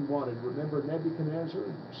whoever he wanted. Remember Nebuchadnezzar,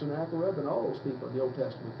 Sennacherib, and all those people in the Old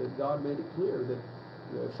Testament, that God made it clear that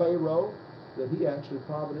Pharaoh, that he actually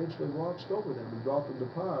providentially watched over them and brought them to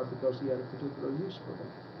power because he had a particular use for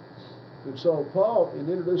them. And so Paul, in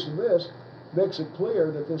introducing this, makes it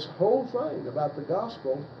clear that this whole thing about the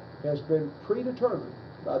gospel has been predetermined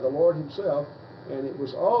by the Lord himself, and it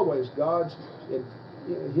was always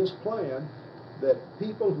his plan that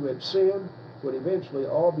people who had sinned would eventually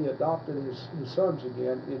all be adopted as his sons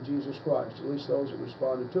again in Jesus Christ, at least those that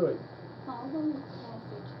responded to him. Paul, one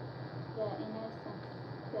passage that in essence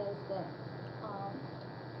says that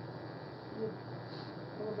you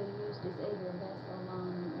will be used as either a vessel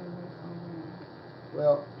alone or a vessel alone.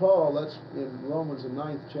 Well, Paul, that's in Romans the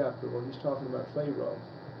 9th chapter where he's talking about Pharaoh.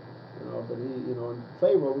 But and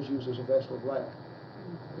Pharaoh was used as a vessel of wrath.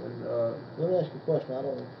 And Let me ask you a question. I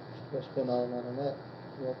don't want to spend all night on that,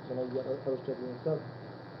 because I know you got other stuff you want to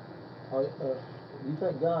cover. Do you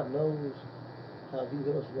think God knows how these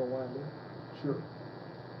of us are going to wind up? sure.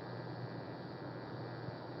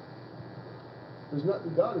 There's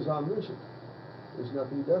nothing, God is omniscient. There's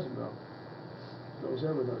nothing he doesn't know. He knows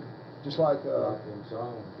everything. Just like, Like in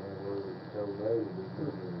Psalms, where it told David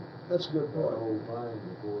to that's a good the point. whole thing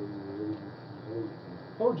before you release it.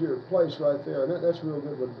 Hold your place right there, and that's real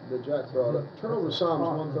good what that Jack brought up. Turn over to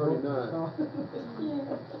Psalms 139.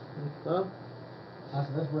 Huh? I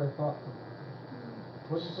said, that's very thoughtful.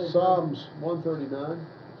 What'd you say? Psalms 139.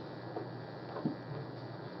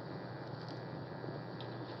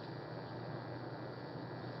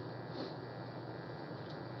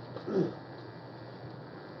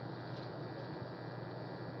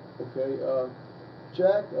 Okay,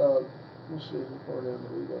 Jack, let's see, how far down to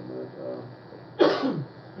read on that.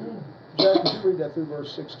 Jack, would you read that through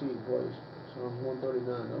verse 16, please? Psalms 139.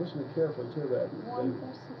 Now listen carefully to that. 1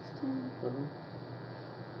 verse 16. Uh-huh.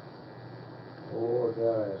 O Lord,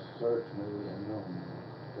 thou hast searched me and known me.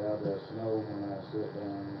 Thou dost know when I sit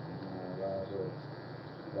down and when I rise up.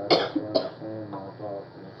 Thou dost understand my thoughts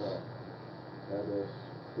and thought. Thou dost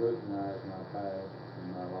scrutinize my path and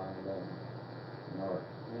my lying down, and art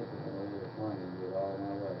infinitely acquainted with all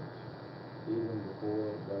my ways, even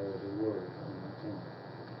before there is a word on my tongue.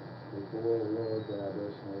 Before the Lord thou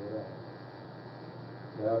dost know it all.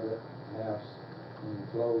 Thou hast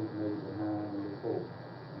enclosed me behind and before,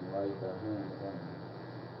 and laid thy hand upon me.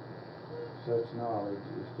 Such knowledge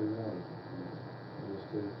is too wonderful for me. It is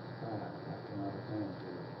too high, I cannot attain to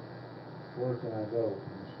it. Where can I go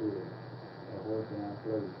from the Spirit? Or where can I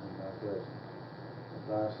flee from thy presence? If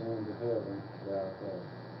I ascend to heaven, thou art there.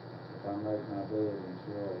 If I make my bed in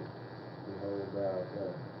Sheol, behold, thou art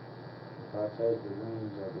there. If I take the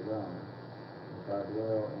wings of the dawn, if I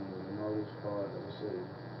dwell in the remotest part of the sea,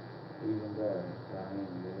 even there thy hand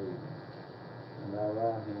will lead me, and thy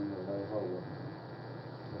right hand will lay hold of me.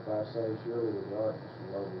 If I say, surely the darkness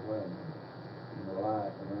will overwhelm me, and the light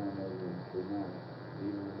around me will be night,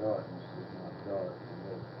 even the darkness is not dark to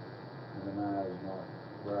me, and the night is not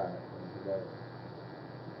bright unto day.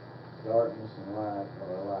 Darkness and light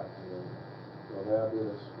are alike to thee, for thou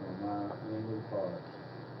didst from my inward parts.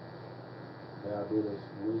 Thou didst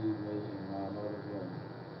weave me in my mother's womb,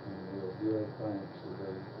 and will give thanks to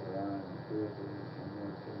thee, for I am fearfully and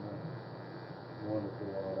wonderfully made. Wonderful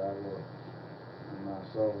are thy works, and my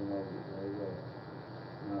soul knows it very well.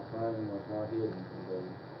 My frame was not hidden from thee,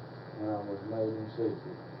 when I was made in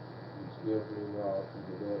secret, and skillfully wrought in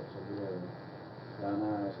the depths of the earth. Thine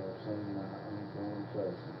eyes have seen my unformed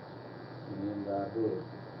substance, and in thy book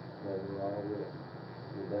they were all written,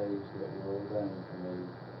 the days that were ordained for me,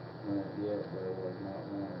 when yet there was not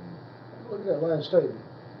one. Look at that last statement.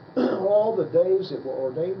 All the days that were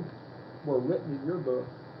ordained were written in your book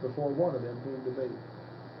before one of them came to be.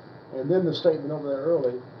 And then the statement over there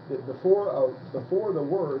early, that before the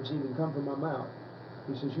words even come from my mouth,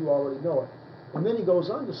 he says, you already know it. And then he goes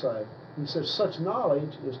on to say, he says, such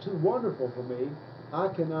knowledge is too wonderful for me, I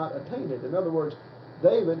cannot attain it. In other words,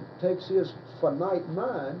 David takes his finite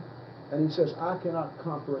mind and he says, I cannot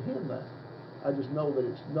comprehend that. I just know that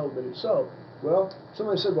it's so. Well,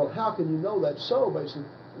 somebody said, well, how can you know that's so? Basically,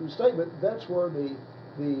 in the statement, that's where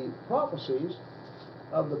the prophecies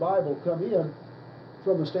of the Bible come in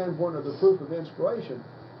from the standpoint of the proof of inspiration.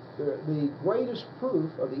 The greatest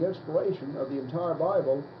proof of the inspiration of the entire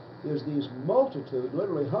Bible is these multitude,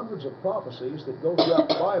 literally hundreds of prophecies that go throughout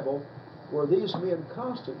the Bible, where these men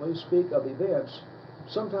constantly speak of events,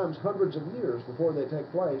 sometimes hundreds of years before they take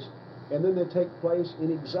place, and then they take place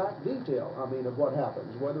in exact detail, of what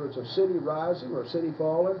happens, whether it's a city rising or a city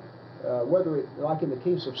falling, whether it, like in the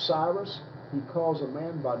case of Cyrus, he calls a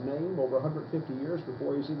man by name over 150 years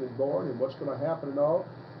before he's even born and what's going to happen and all,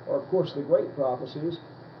 or of course the great prophecies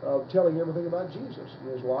of telling everything about Jesus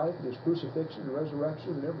and his life and his crucifixion and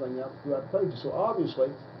resurrection and everything out throughout the pages. So obviously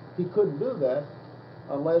he couldn't do that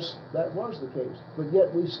unless that was the case. But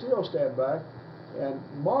yet we still stand back and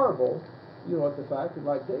marvel, at the fact that,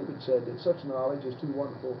 like David said, that such knowledge is too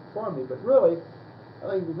wonderful for me. But really,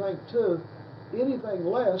 I think we think too, anything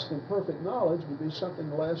less than perfect knowledge would be something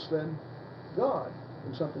less than God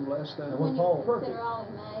and something less than When you perfect. consider all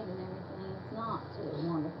he made and everything, it's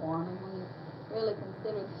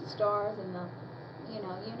stars and the,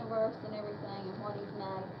 universe and everything and what he's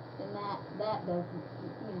made, then that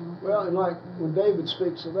doesn't, Well, and like when David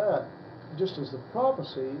speaks of that, just as the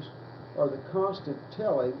prophecies are the constant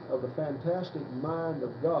telling of the fantastic mind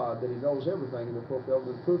of God, that he knows everything in the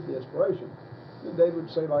fulfillment and proof of the inspiration, then David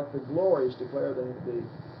would say, like the glories declare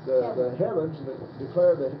the heavens,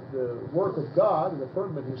 declare the work of God, and the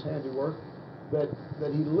firmament his handiwork, that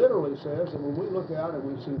he literally says that when we look out and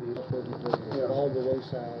we see these, All the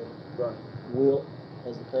wayside, right, wilt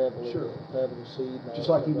as the parable Sure. of the seed. and all just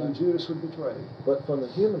like that, he knew right? Judas would betray him. But from the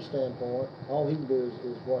human standpoint, all he can do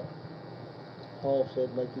is what Paul said,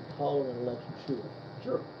 make you calling and election sure.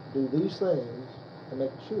 Sure. Do these things to make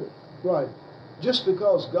it sure. Right. Just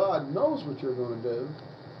because God knows what you're going to do,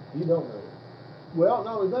 You don't know. well,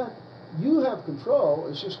 not only that, you have control.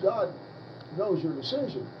 It's just God knows your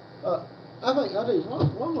decision. I tell you,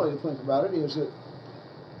 one way to think about it is that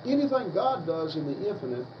anything God does in the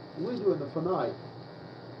infinite, we do in the finite.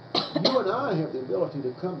 You and I have the ability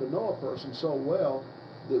to come to know a person so well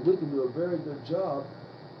that we can do a very good job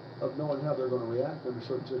of knowing how they're going to react under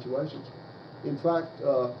certain situations. In fact,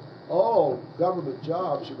 all government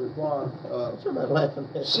jobs should require Somebody laughing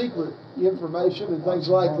at me. secret information and things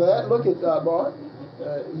like that. Look at Mark.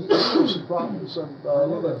 He used some a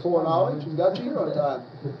little bit of foreknowledge and got you here on time.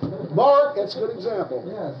 Mark, that's a good example.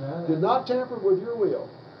 Yes, man. Did not tamper with your will,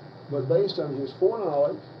 but based on his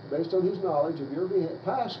foreknowledge, based on his knowledge of your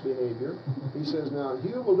past behavior, he says, now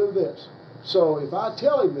Hugh will do this. So if I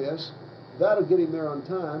tell him this, that'll get him there on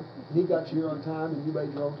time, and he got you here on time, and you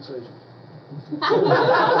made your own decision.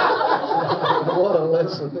 What a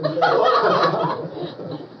lesson.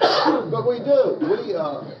 But we do.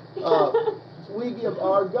 We give,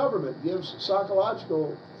 our government gives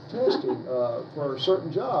psychological testing for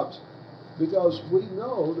certain jobs, because we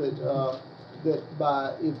know that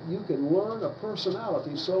if you can learn a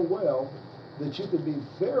personality so well that you can be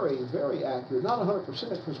very, very accurate, not 100%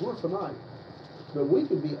 because we're finite, but we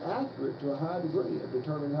can be accurate to a high degree of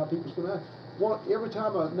determining how people's going to act. Every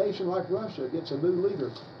time a nation like Russia gets a new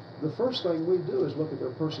leader, the first thing we do is look at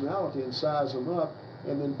their personality and size them up,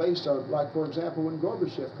 and then based on, like for example, when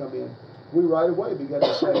Gorbachev come in, we right away began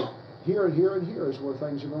to say, here and here and here is where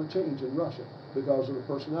things are going to change in Russia because of the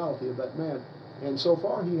personality of that man. And so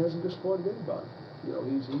far, he hasn't disappointed anybody.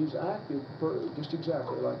 He's acted just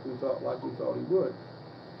exactly like we thought he would.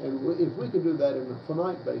 And if we can do that in a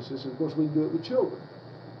finite basis, and of course we can do it with children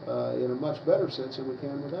in a much better sense than we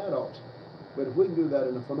can with adults. But if we can do that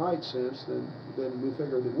in a finite sense, then we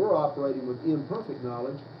figure that we're operating with imperfect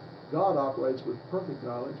knowledge. God operates with perfect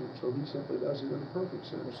knowledge, and so he simply does it in a perfect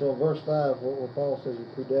sense. So in verse 5, where Paul says he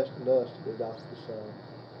predestined us to be adopted Son,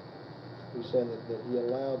 he's saying that he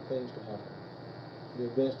allowed things to happen, the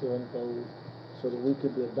events to unfold, so that we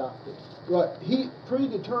could be adopted. Right. He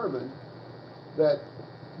predetermined that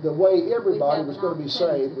the way everybody was going to be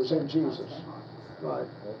saved was in Jesus. Right.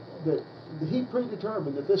 That he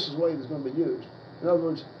predetermined that this is the way it was going to be used. In other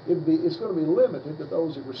words, it's going to be limited to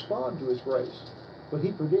those that respond to his grace. But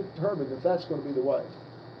he predetermined that that's going to be the way.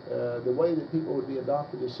 The way that people would be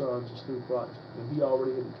adopted as sons is through Christ. And he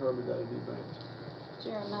already had determined that in advance.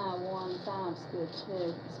 Jeremiah 1:5 is good too,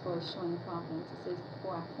 as far as showing providence. It says,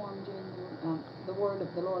 before I formed you in the womb, the word of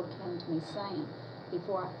the Lord came to me saying,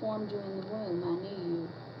 before I formed you in the womb, I knew you,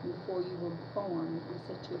 and before you were born, I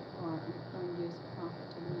set you apart and appointed you as a prophet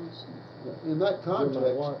to the nations. In that context,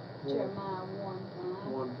 Jeremiah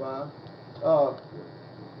 1:5.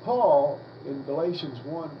 Paul in Galatians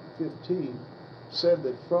 1:15 said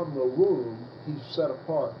that from the womb he's set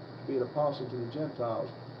apart to be an apostle to the Gentiles.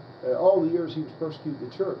 All the years he was persecuting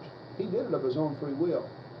the church, he did it of his own free will.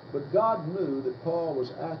 But God knew that Paul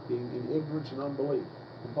was acting in ignorance and unbelief.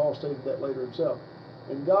 And Paul stated that later himself.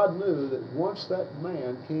 And God knew that once that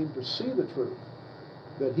man came to see the truth,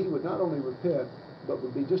 that he would not only repent, but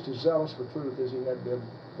would be just as zealous for truth as he had been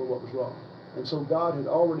for what was wrong. And so God had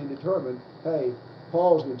already determined, hey,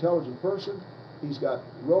 Paul's an intelligent person. He's got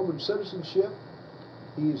Roman citizenship.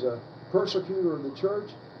 He's a persecutor of the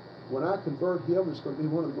church. When I convert him, it's going to be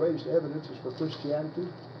one of the greatest evidences for Christianity.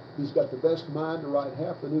 He's got the best mind to write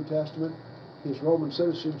half the New Testament. His Roman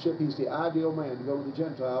citizenship, he's the ideal man to go to the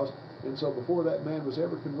Gentiles. And so before that man was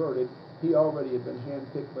ever converted, he already had been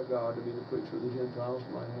handpicked by God to be the preacher of the Gentiles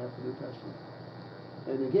and write half the New Testament.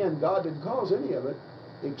 And again, God didn't cause any of it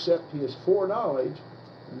except his foreknowledge,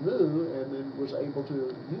 knew, and then was able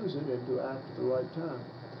to use it and to act at the right time.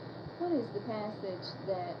 What is the passage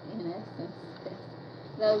that, in essence,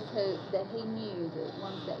 those that he knew, the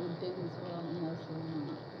ones that would do his will and those who would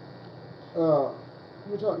not? I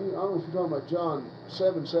don't know if you're talking about John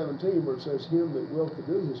 7:17, where it says, "Him that will to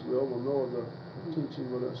do His will know of the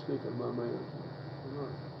teaching will not speak of my man."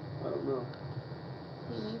 I don't know.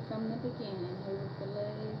 He knew from the beginning who would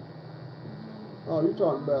believe. Oh, you're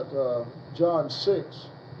talking about John 6.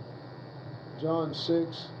 John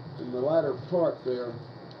 6, in the latter part there.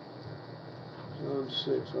 John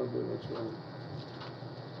 6, I believe that's right.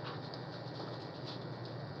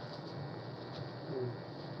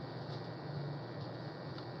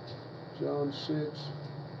 John 6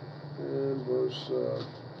 and verse,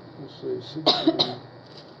 let's see, 16.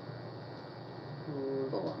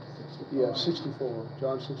 64. Yeah, 64.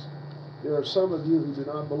 John 6. There are some of you who do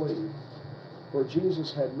not believe. For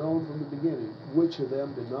Jesus had known from the beginning which of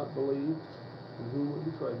them did not believe and who would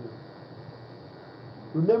betray him.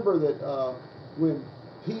 Remember that when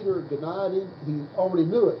Peter denied him, he already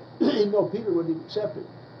knew it. He knew Peter wouldn't even accept it.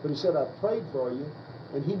 But he said, "I prayed for you."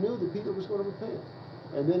 And he knew that Peter was going to repent.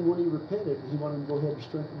 And then when he repented, he wanted him to go ahead and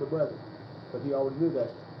strengthen the brethren. But he already knew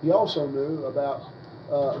that. He also knew about,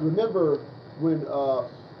 remember when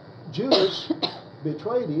Judas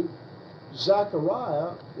betrayed him,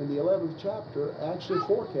 Zechariah in the 11th chapter actually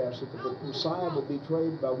forecasted that the Messiah would be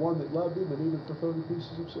betrayed by one that loved him and even for 30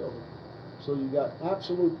 pieces of silver. So you got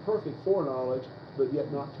absolute perfect foreknowledge, but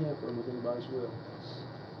yet not tampering with anybody's will.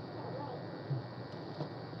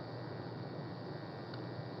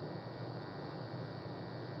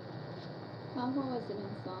 What was it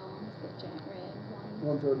in Psalms that Jack read?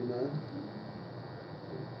 139.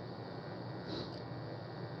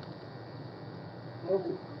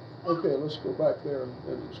 Okay, let's go back there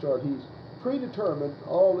and start. He's predetermined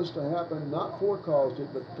all this to happen, not forecaused it,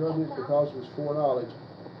 but determined it because of his foreknowledge.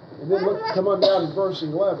 And then look, come on down in verse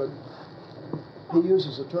 11. He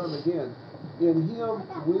uses the term again. In him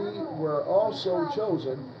we were also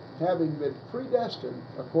chosen, having been predestined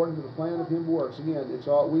according to the plan of him who works. Again, it's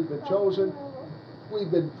all we've been chosen,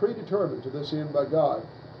 we've been predetermined to this end by God.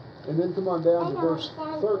 And then come on down to verse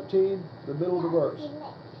 13, the middle of the verse.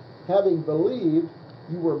 Having believed,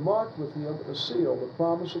 you were marked with him with a seal, the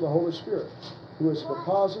promise of the Holy Spirit, who is a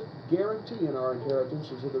deposit, guarantee in our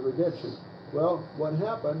inheritance unto the redemption. Well, what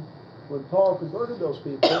happened when Paul converted those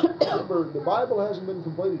people? Remember, the Bible hasn't been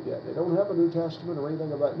completed yet. They don't have a New Testament or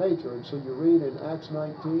anything of that nature. And so you read in Acts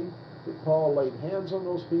 19 that Paul laid hands on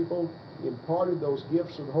those people, imparted those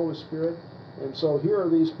gifts of the Holy Spirit. And so here are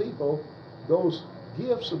these people, those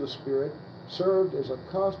gifts of the Spirit served as a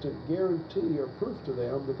constant guarantee or proof to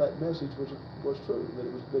them that that message was true, that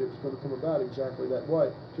it was going to come about exactly that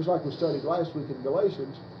way. Just like we studied last week in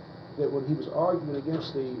Galatians, that when he was arguing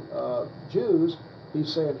against the Jews,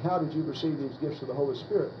 he's saying, how did you receive these gifts of the Holy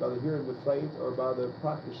Spirit? By the hearing with faith or by the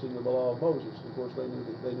practicing of the law of Moses? Of course, they knew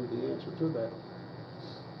the answer to that.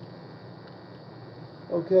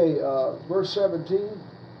 Okay, verse 17.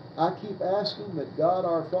 I keep asking that God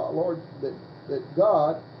our Lord, that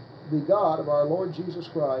God, the God of our Lord Jesus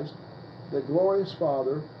Christ, the glorious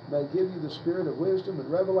Father, may give you the spirit of wisdom and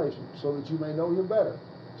revelation, so that you may know him better.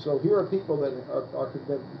 So here are people that have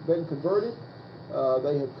been converted.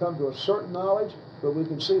 They have come to a certain knowledge, but we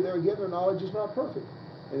can see there again their knowledge is not perfect,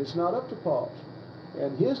 and it's not up to Paul's.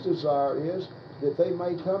 And his desire is that they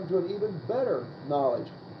may come to an even better knowledge.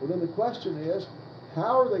 Well, then the question is,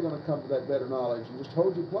 how are they going to come to that better knowledge? And just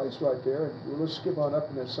hold your place right there, and let's skip on up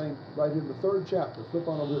in that same, right in the 3rd chapter. Flip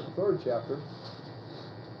on over to the 3rd chapter.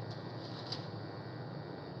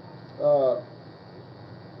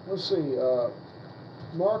 Let's see.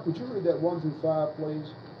 Mark, would you read that 1 through 5, please,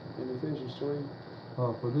 in Ephesians 3?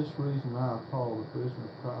 For this reason I, Paul, the prisoner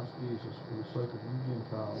of Christ Jesus, for the sake of you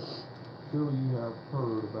Gentiles, surely you have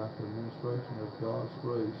heard about the administration of God's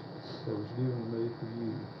grace that was given to me for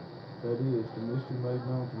you. That is, the mystery made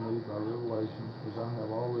known to me by revelation, as I have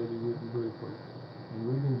already written briefly. In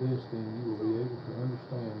reading this, then, you will be able to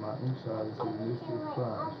understand my insight into the mystery of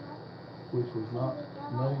Christ, which was not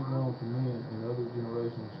made known to men in other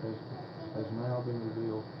generations, has now been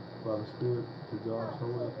revealed by the Spirit to God's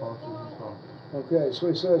holy apostles and prophets. Okay, so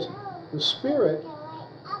he says, the Spirit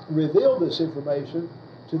revealed this information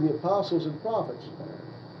to the apostles and prophets.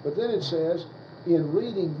 But then it says, in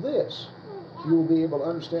reading this, you will be able to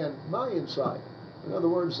understand my insight. In other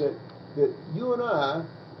words, that you and I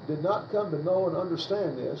did not come to know and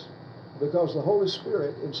understand this because the Holy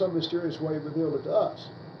Spirit, in some mysterious way, revealed it to us.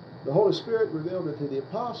 The Holy Spirit revealed it to the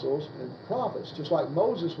apostles and prophets, just like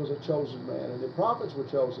Moses was a chosen man and the prophets were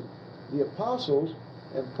chosen. The apostles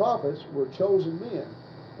and prophets were chosen men,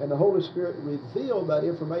 and the Holy Spirit revealed that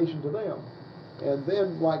information to them. And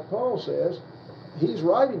then, like Paul says, he's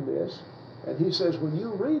writing this, and he says, when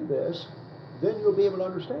you read this, then you'll be able to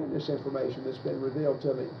understand this information that's been revealed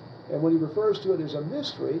to me. And when he refers to it as a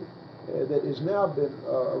mystery that has now been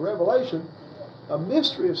a revelation, a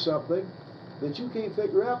mystery is something that you can't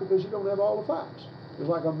figure out because you don't have all the facts. It's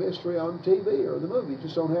like a mystery on TV or the movie. You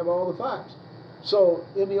just don't have all the facts. So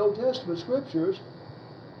in the Old Testament scriptures,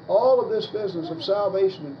 all of this business of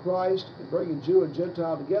salvation in Christ and bringing Jew and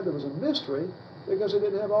Gentile together was a mystery because it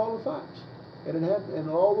didn't have all the facts. And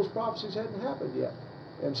all those prophecies hadn't happened yet.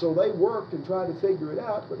 And so they worked and tried to figure it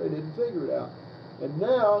out, but they didn't figure it out. And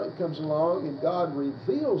now it comes along and God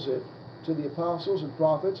reveals it to the apostles and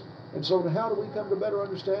prophets. And so how do we come to better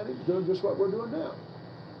understanding? Doing just what we're doing now.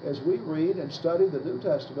 As we read and study the New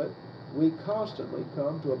Testament, we constantly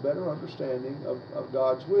come to a better understanding of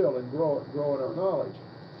God's will and grow in our knowledge.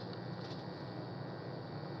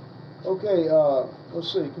 Okay,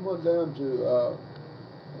 let's see. Come on down to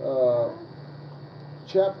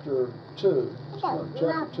chapter 2.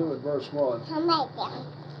 Chapter 2 and verse 1.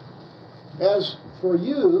 As for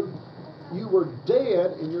you, you were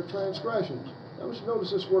dead in your transgressions. Now, we should notice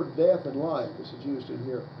this word death and life. This is used in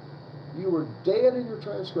here. You were dead in your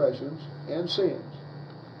transgressions and sins,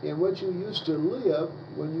 in which you used to live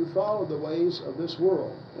when you followed the ways of this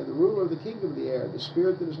world, and the ruler of the kingdom of the air, the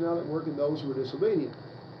spirit that is now at work in those who are disobedient.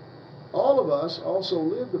 All of us also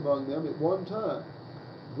lived among them at one time,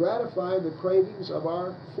 gratifying the cravings of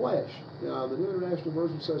our flesh. Now, the New International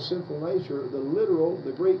Version says sinful nature.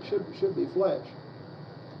 The Greek should be flesh.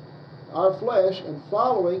 Our flesh, and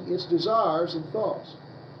following its desires and thoughts.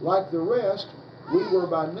 Like the rest, we were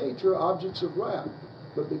by nature objects of wrath.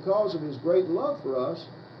 But because of His great love for us,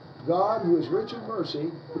 God, who is rich in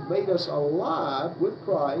mercy, made us alive with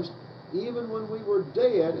Christ, even when we were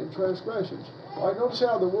dead in transgressions. All right, notice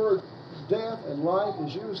how the word death and life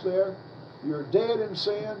is used there. You're dead in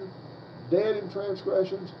sin, dead in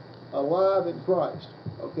transgressions, alive in Christ.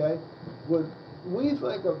 Okay? When we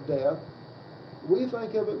think of death, we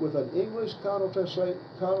think of it with an English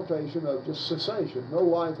connotation of just cessation, no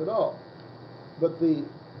life at all. But the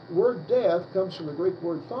word death comes from the Greek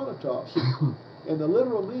word thanatos, and the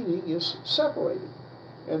literal meaning is separated.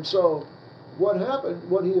 And so what happened,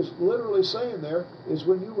 what he is literally saying there, is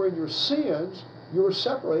when you were in your sins, you were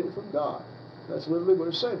separated from God. That's literally what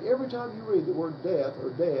it's saying. Every time you read the word death or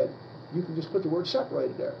dead, you can just put the word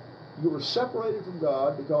separated there. You were separated from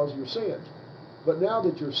God because of your sins. But now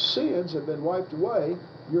that your sins have been wiped away,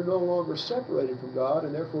 you're no longer separated from God,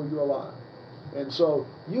 and therefore you're alive. And so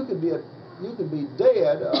you can be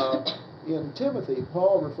dead. In Timothy,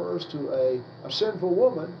 Paul refers to a sinful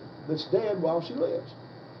woman that's dead while she lives.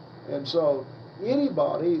 And so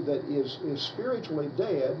anybody that is spiritually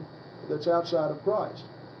dead, that's outside of Christ.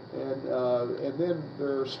 And then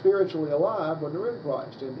they're spiritually alive when they're in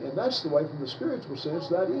Christ. And that's the way, from the spiritual sense,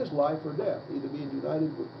 that is life or death, either being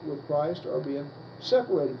united with Christ or being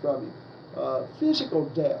separated from Him. Physical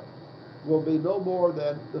death will be no more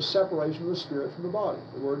than the separation of the spirit from the body.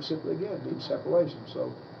 The word simply, again, means separation.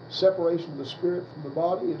 So separation of the spirit from the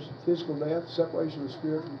body is physical death. Separation of the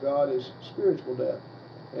spirit from God is spiritual death.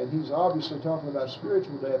 And he's obviously talking about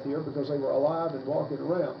spiritual death here because they were alive and walking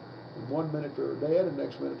around. And 1 minute they're dead, and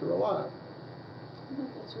next minute they're alive. I think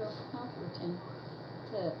it's real comforting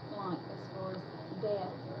to, like, as far as death,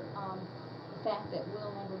 the fact that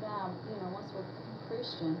we'll never die, once we're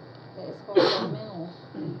Christian, that as far as our mental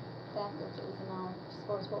faculties and all, as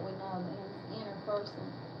far as what we know, the inner person,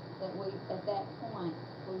 that we, at that point,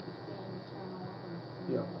 we begin eternal life.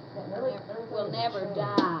 Yeah. That we'll never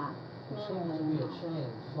die. There seems to be a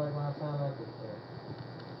change. It's like when I found out that.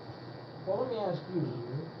 Well, let me ask you.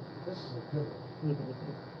 This is a good one. Do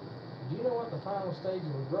you know what the final stage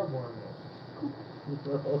of a grub worm is?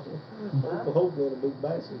 Hopefully in a big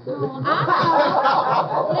basket. Listen,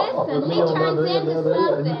 he turns into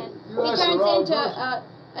something. He turns into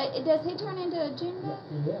does he turn into a Junebug?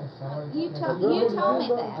 Yes. You told me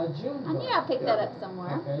that. A Junebug. I knew I picked that up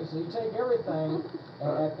somewhere. Okay, so you take everything.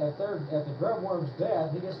 At the grub worm's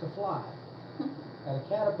death, he gets to fly. At a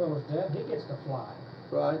caterpillar's death, he gets to fly.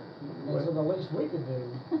 Right? And so the least we could do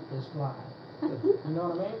is fly. You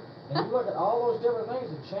know what I mean? And you look at all those different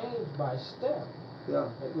things that change by step.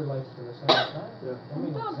 Yeah. It relates to the same thing. Yeah. I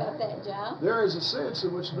mean, Talk about that, Joe. There is a sense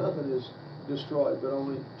in which nothing is destroyed, but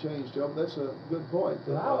only changed. That's a good point.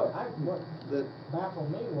 But what That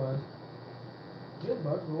baffled me was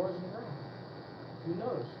Junebug were always in the ground. You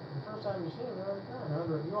notice, the first time you see them, they're on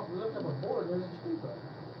the ground. You lift up a board, there's a Junebug.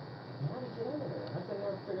 How did he get under there? I could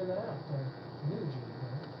never figure that out until I knew Junebug.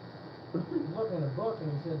 You look in a book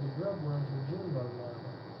and he said the grub worms were Junebug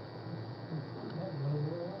larvae. That blew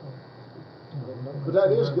me away. But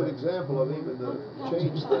that is a good example of even the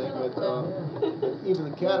change thing, that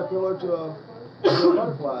even the caterpillar to a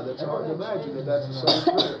butterfly, that's hard to imagine that that's the same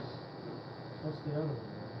spirit. What's the other one?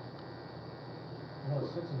 One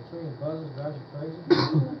that sits in the tree and buzzes, drives you crazy.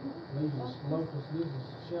 Loses locust, loses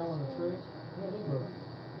shell in the tree. You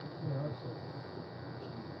know, it's a,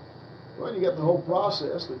 Well, you get the whole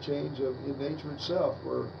process, the change of in nature itself,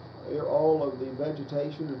 where all of the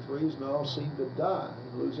vegetation and trees and all seem to die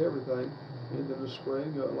and lose everything. And then the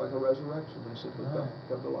spring, like a resurrection, they simply come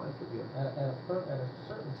to life again. at a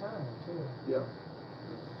certain time too. Yeah.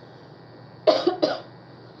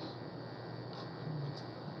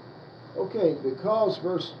 Okay, because,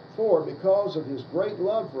 verse 4, because of his great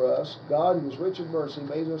love for us, God, who is rich in mercy,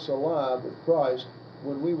 made us alive with Christ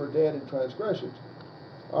when we were dead in transgressions.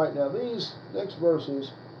 All right, now these next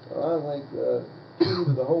verses are, I think, key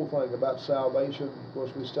to the whole thing about salvation. Of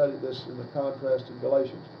course, we studied this in the contrast in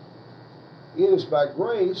Galatians. It is by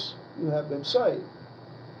grace you have been saved.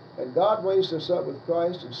 And God raised us up with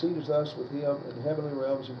Christ and seated us with him in the heavenly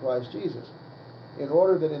realms in Christ Jesus, in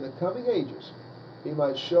order that in the coming ages he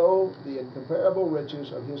might show the incomparable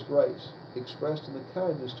riches of his grace, expressed in the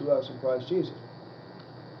kindness to us in Christ Jesus.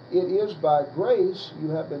 It is by grace you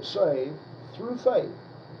have been saved through faith,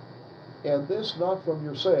 and this not from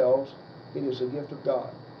yourselves, it is a gift of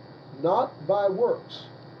God, not by works,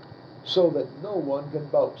 so that no one can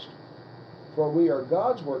boast. For we are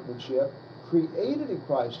God's workmanship, created in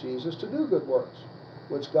Christ Jesus to do good works,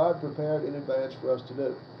 which God prepared in advance for us to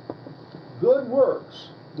do. Good works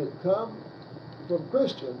that come from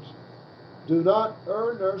Christians do not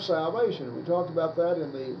earn their salvation. We talked about that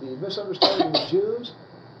in the misunderstanding of Jews,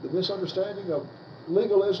 the misunderstanding of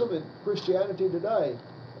legalism in Christianity today,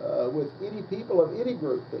 with any people of any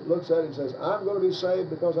group that looks at it and says, I'm going to be saved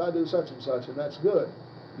because I do such and such, and that's good.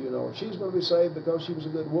 You know, or she's going to be saved because she was a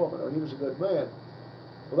good woman, or he was a good man.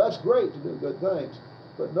 Well, that's great to do good things,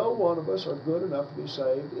 but no one of us are good enough to be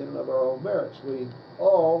saved in and of our own merits. We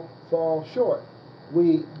all fall short.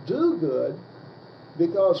 We do good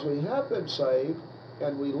because we have been saved,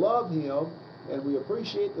 and we love him, and we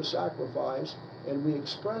appreciate the sacrifice, and we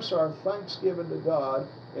express our thanksgiving to God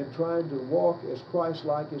in trying to walk as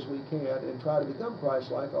Christ-like as we can and try to become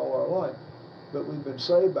Christ-like all our life. But we've been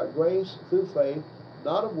saved by grace through faith,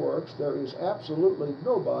 not of works. There is absolutely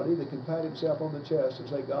nobody that can pat himself on the chest and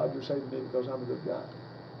say, God, you're saving me because I'm a good guy.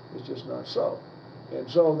 It's just not so. And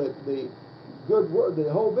so that the good word,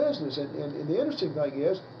 the whole business, and the interesting thing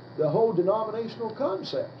is, the whole denominational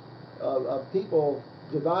concept of people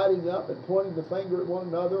dividing up and pointing the finger at one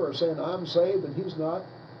another or saying, I'm saved and he's not,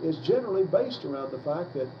 is generally based around the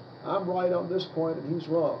fact that I'm right on this point and he's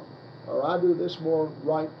wrong. Or I do this more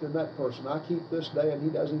right than that person. I keep this day and he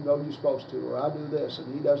doesn't even know you're supposed to. Or I do this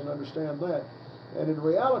and he doesn't understand that. And in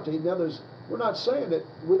reality, now we're not saying that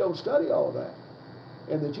we don't study all of that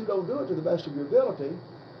and that you don't do it to the best of your ability.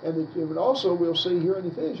 And that also we'll see here in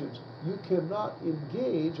Ephesians, you cannot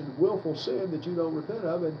engage in willful sin that you don't repent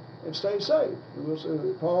of and stay saved. And we'll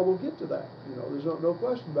see, Paul will get to that. You know, there's no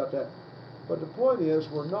question about that. But the point is,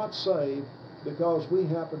 we're not saved because we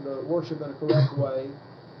happen to worship in a correct way.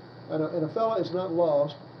 And a fellow is not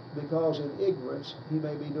lost because in ignorance he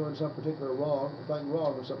may be doing some particular thing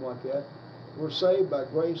wrong or something like that. We're saved by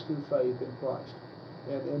grace through faith in Christ.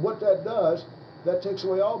 And what that does, that takes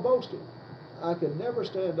away all boasting. I could never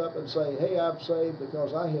stand up and say, hey, I'm saved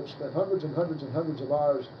because I have spent hundreds and hundreds and hundreds of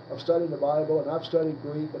hours of studying the Bible, and I've studied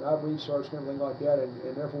Greek, and I've researched and everything like that,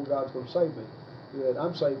 and therefore God's going to save me. That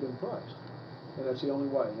I'm saved in Christ. And that's the only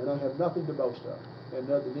way. And I have nothing to boast of. And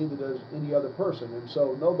neither does any other person. And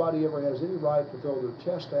so nobody ever has any right to throw their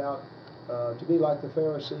chest out, to be like the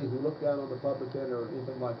Pharisee who looked down on the publican or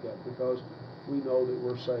anything like that, because we know that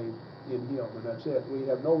we're saved in him, and that's it. We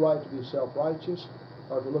have no right to be self-righteous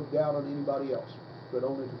or to look down on anybody else, but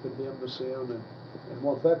only to condemn the sin and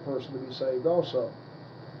want that person to be saved also.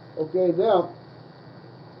 Okay, now,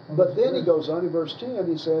 but then he goes on in verse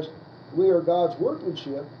 10, he says, we are God's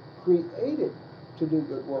workmanship, created to do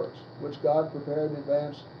good works, which God prepared in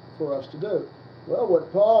advance for us to do. Well,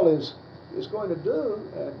 what Paul is going to do,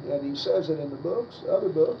 and he says it in the books, other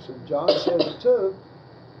books, and John says it too,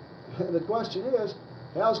 the question is,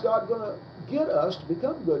 how's God going to get us to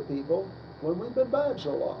become good people when we've been bad so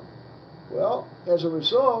long? Well, as a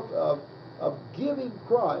result of giving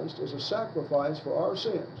Christ as a sacrifice for our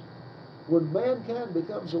sins. When mankind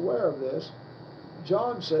becomes aware of this,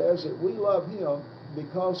 John says that we love him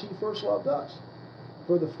because he first loved us.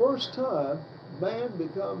 For the first time, man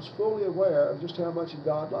becomes fully aware of just how much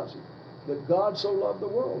God loves him. That God so loved the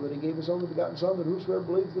world that he gave his only begotten Son, that whosoever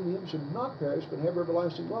believes in him should not perish but have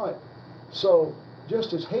everlasting life. So,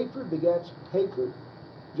 just as hatred begets hatred,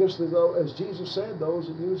 just as though, as Jesus said, those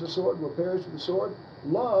that use the sword will perish with the sword,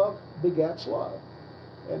 love begets love.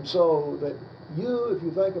 And so that you, if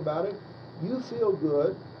you think about it, you feel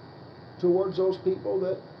good towards those people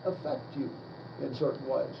that affect you in certain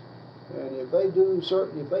ways. And if they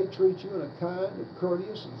treat you in a kind and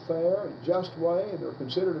courteous and fair and just way, and they're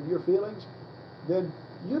considerate of your feelings, then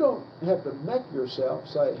you don't have to make yourself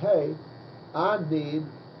say, hey, I need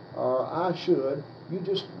or I should. You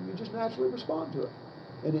just naturally respond to it.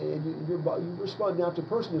 And you respond. Now, if the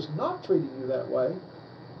person is not treating you that way,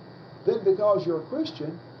 then because you're a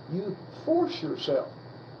Christian, you force yourself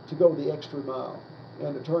to go the extra mile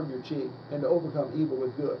and to turn your cheek and to overcome evil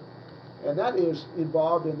with good. And that is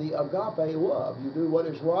involved in the agape love. You do what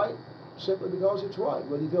is right simply because it's right,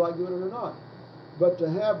 whether you feel like doing it or not. But to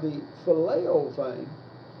have the phileo thing,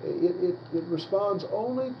 it responds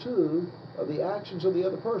only to the actions of the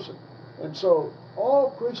other person. And so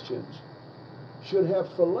all Christians should have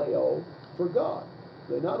phileo for God.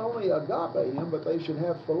 They not only agape Him, but they should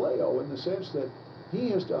have phileo in the sense that He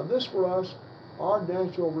has done this for us. Our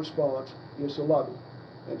natural response is to love Him.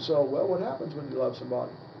 And so, well, what happens when you love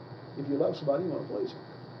somebody? If you love somebody, you want to please Him.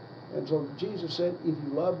 And so Jesus said, if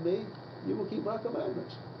you love me, you will keep my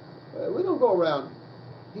commandments. We don't go around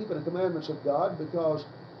keeping the commandments of God because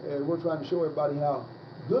we're trying to show everybody how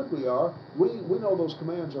good we are. We know those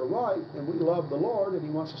commands are right, and we love the Lord, and He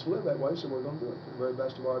wants us to live that way, so we're going to do it to the very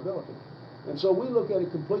best of our ability. And so we look at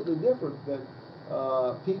it completely different than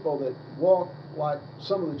people that walk like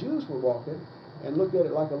some of the Jews were walking, and look at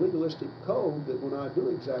it like a legalistic code that when I do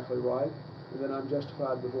exactly right, then I'm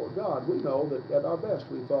justified before God. We know that at our best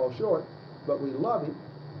we fall short, but we love Him,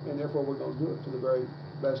 and therefore we're going to do it to the very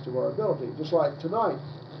best of our ability. Just like tonight,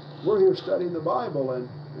 we're here studying the Bible, and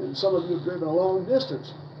some of you have driven a long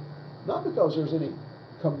distance. Not because there's any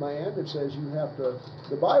command that says you have to,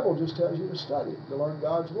 the Bible just tells you to study, to learn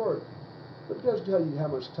God's Word. But it doesn't tell you how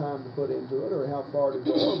much time to put into it, or how far to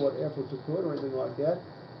go, or what effort to put, or anything like that.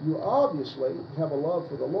 You obviously have a love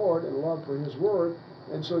for the Lord and a love for His Word,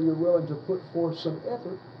 and so you're willing to put forth some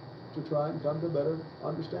effort to try and come to a better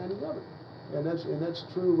understanding of it. And that's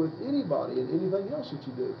true with anybody and anything else that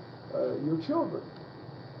you do. Your children.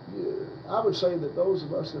 I would say that those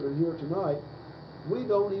of us that are here tonight, we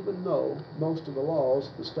don't even know most of the laws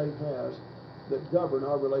the state has that govern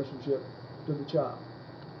our relationship to the child.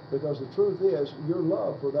 Because the truth is, your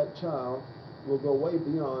love for that child will go way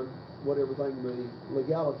beyond what everything the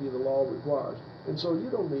legality of the law requires. And so you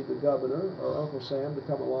don't need the governor or Uncle Sam to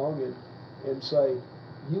come along and say,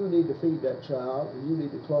 you need to feed that child, and you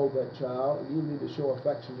need to clothe that child, and you need to show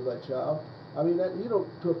affection to that child. I mean, that, you don't,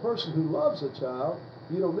 to a person who loves a child,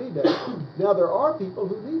 you don't need that. Now, there are people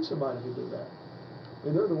who need somebody to do that.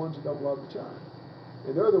 And they're the ones that don't love the child.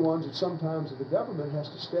 And they're the ones that sometimes the government has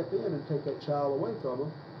to step in and take that child away from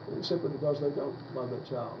them, and simply because they don't love that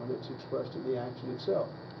child, and it's expressed in the action itself.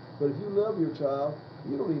 But if you love your child,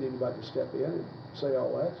 you don't need anybody to step in and say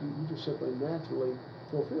all that. You just simply naturally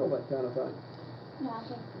fulfill that kind of thing. No, I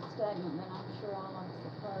think the statement that I'm sure all of us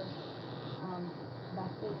have heard by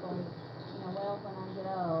people, well, when I get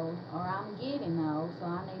old, or I'm getting old, so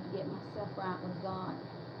I need to get myself right with God.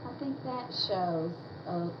 I think that shows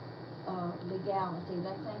legality.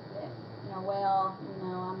 They think that, I'm about,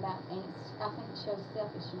 and I think it shows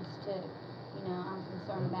selfishness too. I'm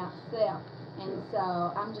concerned about self. And so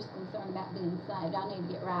I'm just concerned about being saved. I need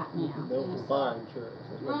to get right now. Those fire insurance.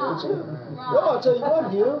 Right. Well, I'll tell you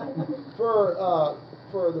what, Hugh,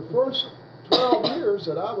 for the first 12 years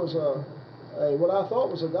that I was what I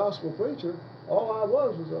thought was a gospel preacher, all I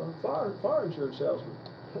was a fire insurance salesman.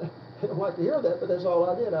 I don't like to hear that, but that's all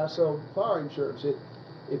I did. I sold fire insurance.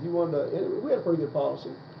 If you wanted to, we had a pretty good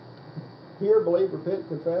policy. Hear, believe, repent,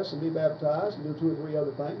 confess, and be baptized, and do 2 or 3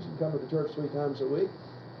 other things, and come to the church 3 times a week.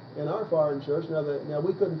 In our fire insurance, now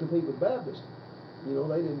we couldn't compete with Baptists.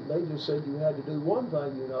 They just said you had to do one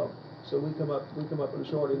thing, So we come up in the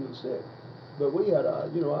short end of the stick. But we had I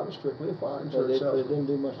was strictly a fire insurance So salesman. they didn't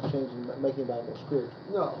do much change in making anybody more spiritual.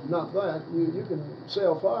 No, not that. You can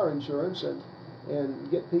sell fire insurance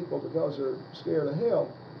and get people because they're scared of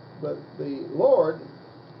hell. But the Lord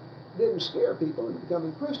didn't scare people into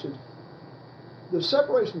becoming Christians. The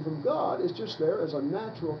separation from God is just there as a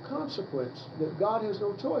natural consequence that God has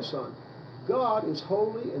no choice on. God is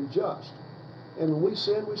holy and just. And when we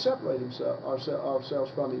sin, we separate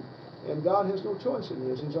ourselves from Him. And God has no choice in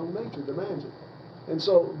His. His own nature demands it. And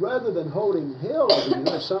so rather than holding hell over you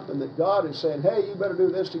as something that God is saying, hey, you better do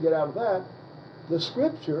this to get out of that, the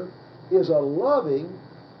Scripture is a loving,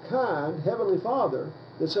 kind, Heavenly Father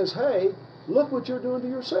that says, hey, look what you're doing to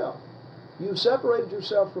yourself. You've separated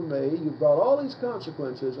yourself from me. You've brought all these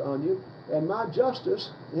consequences on you, and my justice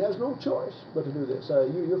has no choice but to do this.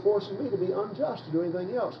 You're forcing me to be unjust to do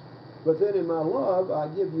anything else. But then in my love, I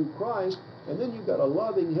give you Christ, And then you've got a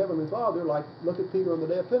loving Heavenly Father, like, look at Peter on the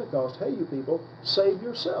day of Pentecost. Hey, you people, save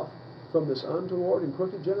yourself from this untoward and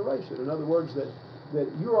crooked generation. In other words, that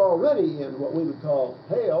you're already in what we would call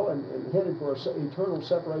hell and headed for eternal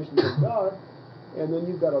separation from God. And then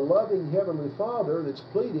you've got a loving Heavenly Father that's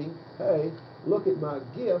pleading, hey, look at my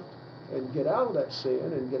gift and get out of that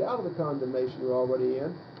sin and get out of the condemnation you're already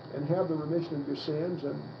in and have the remission of your sins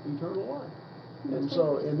and eternal life. And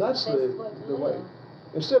so, and that's the way.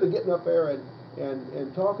 Instead of getting up there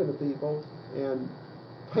and talking to people and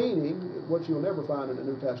painting, what you'll never find in the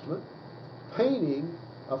New Testament, painting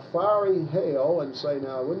a fiery hell and say,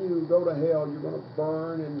 now, when you go to hell, you're going to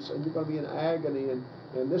burn and you're going to be in agony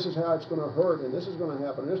and this is how it's going to hurt and this is going to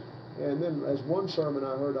happen. And then, as one sermon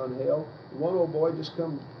I heard on hell, one old boy just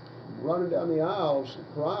come running down the aisles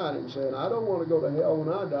crying and saying, I don't want to go to hell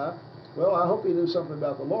when I die. Well, I hope he knew something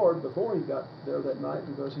about the Lord before he got there that night,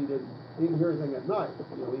 because he didn't hear anything at night.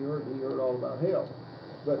 You know, he heard all about hell.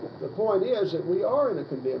 But the point is that we are in a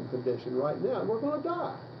condemned condition right now, and we're going to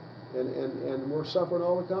die. And we're suffering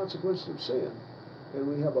all the consequences of sin. And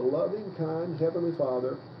we have a loving, kind Heavenly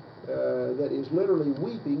Father that is literally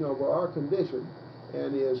weeping over our condition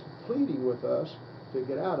and is pleading with us to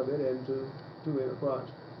get out of it and to enter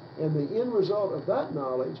Christ. And the end result of that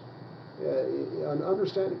knowledge and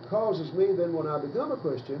understanding causes me then, when I become a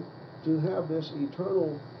Christian, to have this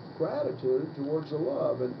eternal gratitude towards the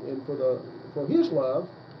love and for His love,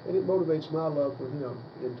 and it motivates my love for Him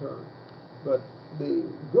in turn. But the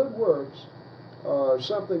good works are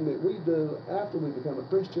something that we do after we become a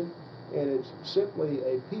Christian, and it's simply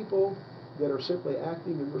a people that are simply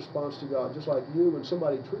acting in response to God. Just like you, when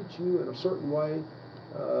somebody treats you in a certain way,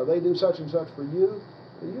 they do such and such for you,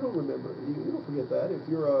 and you don't remember, you don't forget that. If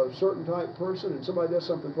you're a certain type person and somebody does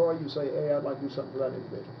something for you, you say, hey, I'd like to do something for that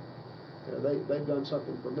individual. They've done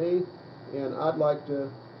something for me, and I'd like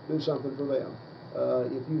to do something for them.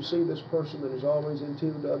 If you see this person that is always in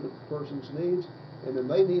tune to other person's needs, and then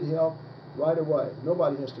they need help right away,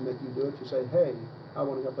 nobody has to make you do it. You say, hey, I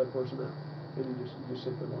want to help that person out, and you just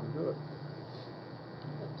simply want to do it.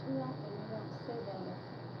 But too often you don't say that.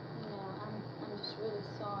 You know, I'm just really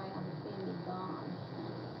sorry I'm offended God.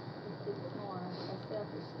 It's more a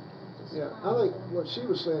selfish thing. Just Yeah, I trying think to- what she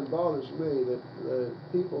was saying bothers me, that the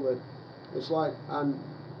people that, it's like, I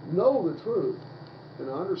know the truth, and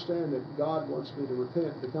I understand that God wants me to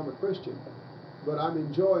repent and become a Christian, but I'm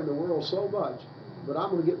enjoying the world so much, but I'm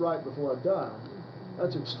going to get right before I die.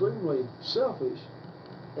 That's extremely selfish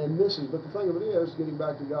and misses. But the thing of it is, getting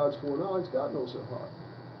back to God's foreknowledge, God knows their heart.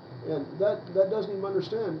 And that doesn't even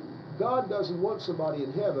understand. God doesn't want somebody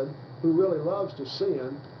in heaven who really loves to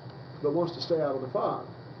sin but wants to stay out of the fire.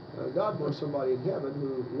 God wants somebody in heaven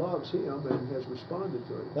who loves Him and has responded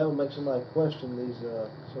to Him. That would make somebody question these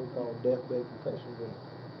so-called deathbed confessions.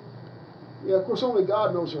 Yeah, of course, only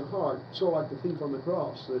God knows their heart. Sort of like the thief on the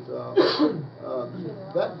cross. That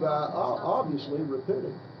guy obviously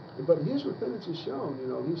repented, but his repentance is shown. You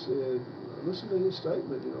know, he said, listen to his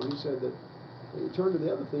statement. You know, he said that he turned to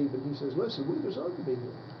the other thief and he says, "Listen, we deserve to be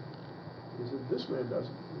here." He said, "This man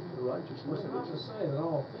doesn't. He's a righteous Well, it's not man." to say that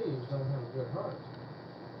all thieves don't have a good heart.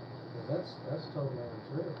 Because that's totally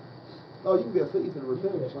untrue. Oh, you can be a thief and You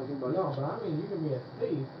repent can just like anybody No, else. but I mean, you can be a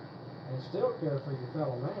thief and still care for your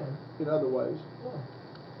fellow man. In other ways. Yeah.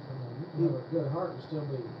 I mean, you can have a good heart and still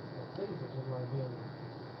be a thief. It's just like being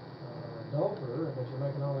an adulterer, but you're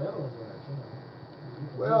making all the other ones right, you know. You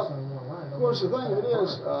can Well, do something you don't like, of don't course, the make thing a of it bad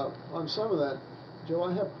is, heart. on some of that, Joe,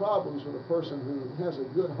 I have problems with a person who has a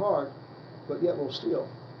good heart, but yet will steal.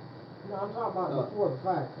 No, I'm talking about before the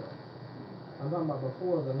fact, though. I'm talking about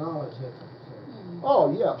before the knowledge hit them. So.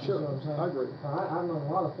 Oh, yeah, You sure. see what I'm saying? I agree. I've known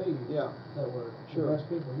a lot of thieves Yeah. that were Sure. the best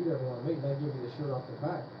people you'd ever want to meet. They give you the shirt off their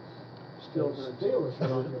back. Still They gonna steal the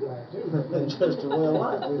shirt off your back, too. It's just a way of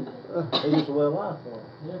life. They used a way of life for them.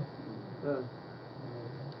 Yeah.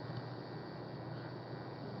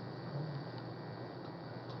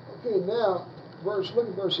 Okay, now, look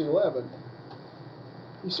at verse 11.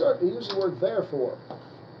 He used the word therefore.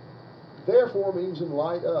 Therefore means in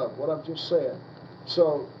light of what I've just said.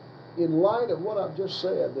 So, in light of what I've just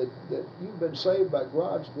said, that you've been saved by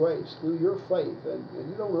God's grace through your faith, and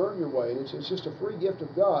you don't earn your way, and it's just a free gift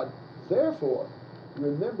of God. Therefore,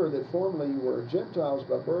 remember that formerly you were Gentiles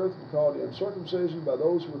by birth and called the uncircumcision by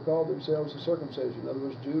those who were called themselves the circumcision. In other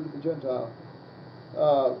words, Jew to the Gentile.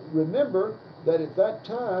 Remember that at that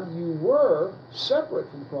time you were separate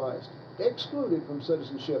from Christ, excluded from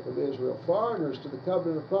citizenship of Israel, foreigners to the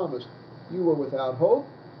covenant of promise. You were without hope,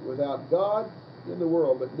 without God in the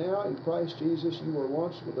world. But now in Christ Jesus you were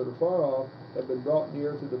once that are far off, have been brought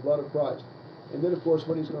near through the blood of Christ. And then, of course,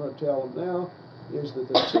 what he's going to tell them now, is that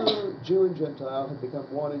the two, Jew and Gentile, have become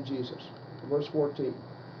one in Jesus. Verse 14.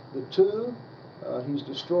 The two, he's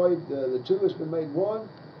destroyed, the two has been made one.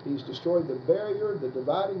 He's destroyed the barrier, the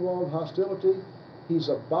dividing wall of hostility. He's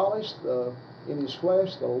abolished in his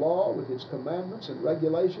flesh the law with its commandments and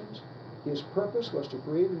regulations. His purpose was to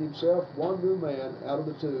create in himself one new man out of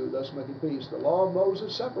the two, thus making peace. The law of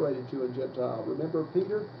Moses separated Jew and Gentile. Remember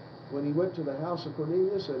Peter, when he went to the house of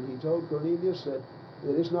Cornelius, and he told Cornelius that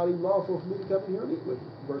it's not even lawful for me to come in here and eat with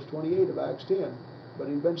you. Verse 28 of Acts 10. But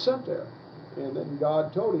he'd been sent there. And then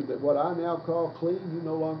God told him that what I now call clean, you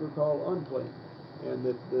no longer call unclean. And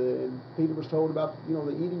that and Peter was told about, the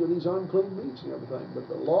eating of these unclean meats and everything. But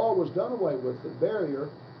the law was done away with, the barrier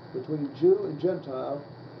between Jew and Gentile,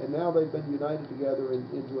 and now they've been united together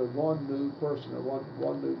into a one new person, or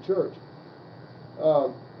one new church.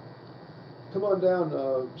 Come on down,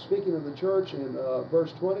 speaking of the church in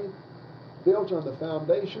verse 20, built on the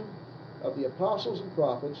foundation of the apostles and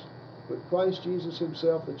prophets, with Christ Jesus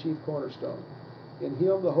himself the chief cornerstone. In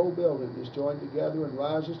him the whole building is joined together and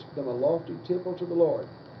rises to become a lofty temple to the Lord.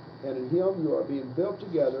 And in him you are being built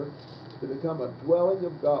together to become a dwelling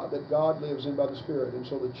of God, that God lives in by the Spirit. And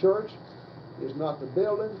so the church is not the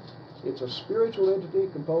building, it's a spiritual entity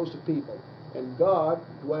composed of people. And God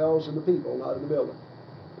dwells in the people, not in the building.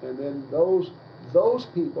 And then those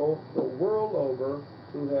people, the world over,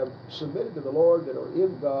 who have submitted to the Lord, that are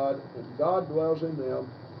in God, and God dwells in them,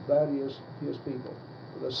 that is his people.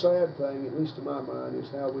 The sad thing, at least to my mind, is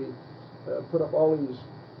how we put up all these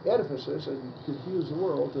edifices and confuse the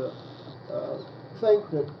world to think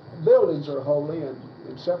that buildings are holy and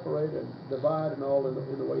separate and divide and all in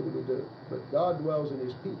the way that we do. But God dwells in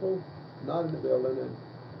his people, not in the building,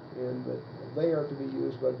 and that they are to be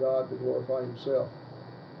used by God to glorify himself.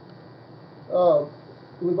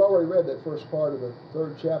 We've already read that first part of the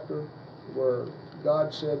 3rd chapter where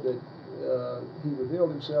God said that he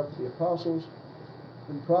revealed himself to the apostles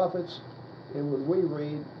and prophets, and when we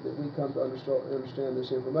read that we come to understand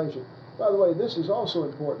this information. By the way, this is also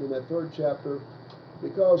important in that 3rd chapter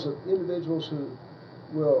because of individuals who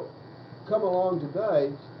will come along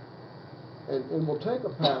today and will take a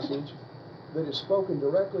passage that is spoken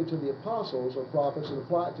directly to the apostles or prophets and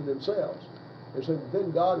apply it to themselves. And so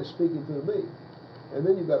then God is speaking through me. And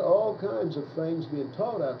then you've got all kinds of things being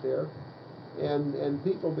taught out there, and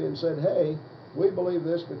people being said, hey, we believe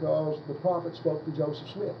this because the prophet spoke to Joseph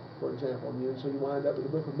Smith, for example. And so you wind up with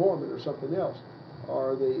the Book of Mormon or something else.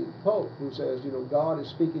 Or the Pope who says, God is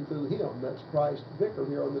speaking through him. That's Christ's vicar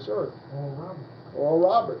here on this earth. Or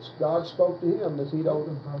Roberts. God spoke to him that if he don't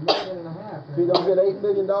get $8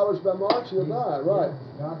 million by March, he'll die. Right.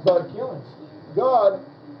 But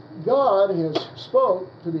God has spoke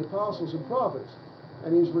to the apostles and prophets,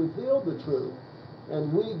 and he's revealed the truth.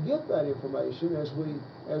 And we get that information as we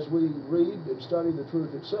read and study the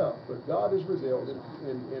truth itself. But God has revealed it,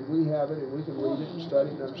 and we have it, and we can read it and study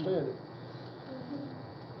it and understand it.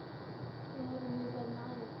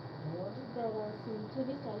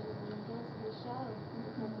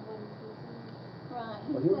 Right.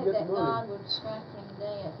 He Well, he'll said get that the money. God would strike him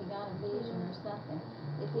dead if he got a vision or something,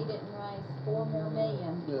 if he didn't raise $4 more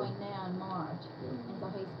million between now and March. And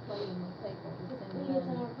so he's pleading with people to send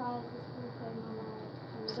money.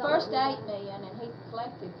 His first $8 million, and he's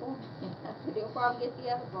collected $4 million. He'll probably get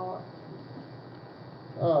the other part.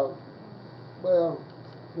 Well,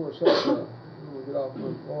 of course, we'll get off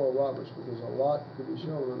on Oral Roberts because a lot could be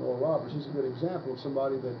shown on Oral Roberts. He's a good example of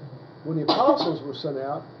somebody that, when the apostles were sent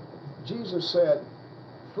out, Jesus said,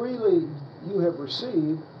 freely you have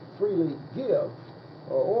received, freely give.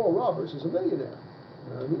 Oral Roberts is a millionaire.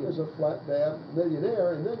 He is a flat dab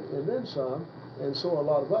millionaire, and then some, and so are a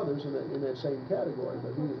lot of others in that same category.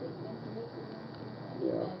 But he's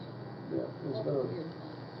done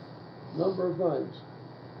a number of things.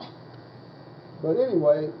 But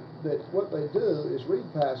anyway, that what they do is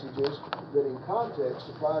read passages that in context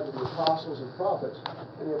apply to the apostles and prophets,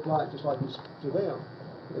 and they apply it just like it's to them.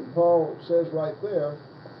 And Paul says right there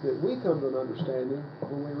that we come to an understanding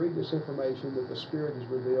when we read this information that the Spirit is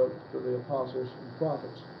revealed to the apostles and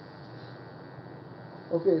prophets.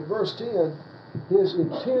 Okay, verse 10, his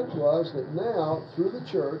intent was that now, through the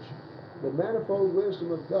church, the manifold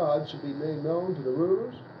wisdom of God should be made known to the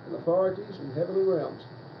rulers and authorities in heavenly realms,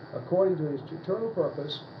 according to his eternal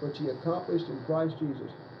purpose, which he accomplished in Christ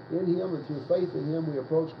Jesus. In him and through faith in him we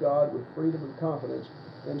approach God with freedom and confidence.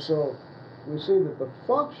 And so we see that the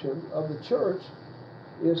function of the church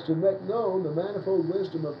is to make known the manifold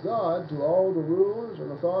wisdom of God to all the rulers and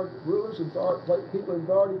people in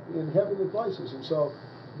authority in heavenly places. And so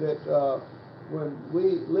that when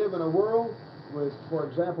we live in a world with, for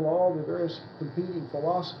example, all the various competing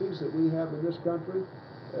philosophies that we have in this country,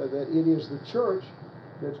 that it is the church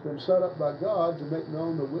that's been set up by God to make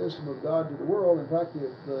known the wisdom of God to the world. In fact,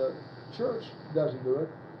 if the church doesn't do it,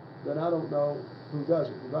 then I don't know who does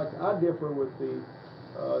it. In fact, I differ with the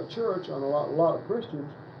church on a lot of Christians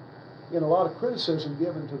in a lot of criticism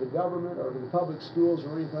given to the government or to the public schools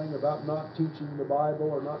or anything about not teaching the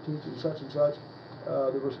Bible or not teaching such and such.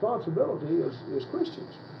 The responsibility is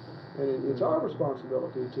Christians. And it's our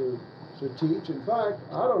responsibility to teach. In fact,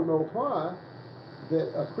 I don't know why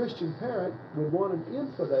that a Christian parent would want an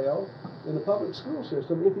infidel in the public school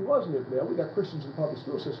system if he was an infidel. We got Christians in the public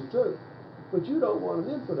school system too. But you don't want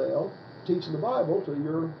an infidel teaching the Bible to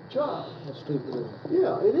your child. That's stupid, isn't it?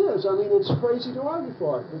 Yeah, it is. I mean, it's crazy to argue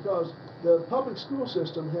for it because the public school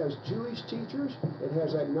system has Jewish teachers, it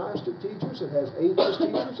has agnostic teachers, it has atheist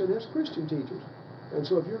teachers, and it has Christian teachers. And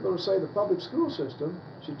so if you're going to say the public school system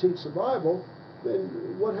should teach the Bible, then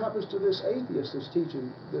what happens to this atheist that's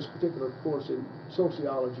teaching this particular course in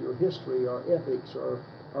sociology or history or ethics or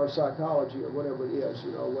psychology or whatever it is?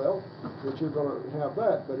 You know, well, that you're going to have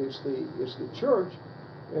that, but it's the church.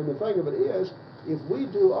 And the thing of it is, if we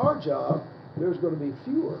do our job, there's going to be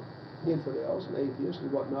fewer infidels and atheists and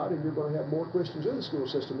whatnot, and you're going to have more Christians in the school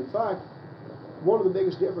system. In fact, one of the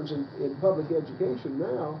biggest differences in public education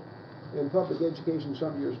now, in public education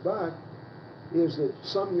some years back, is that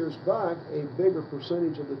some years back, a bigger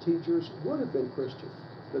percentage of the teachers would have been Christian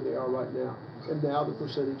than they are right now. And now the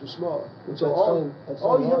percentage is smaller. And so all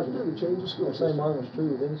you have to do to change the school The system. same argument's true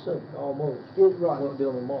with any subject, almost. Right. When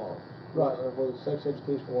dealing with moral. Right. Whether it's sex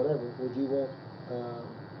education or whatever, would you want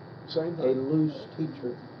Same a thing. loose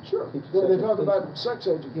teacher? Sure. teach They sex talk education? about sex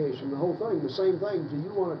education, the whole thing, the same thing. Do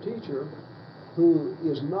you want a teacher who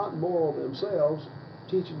is not moral themselves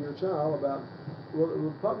teaching your child about, well,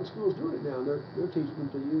 the public schools doing it now. They're teaching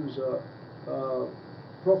them to use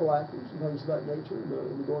prophylactics and things of that nature, and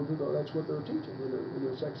they're going through that's what they're teaching in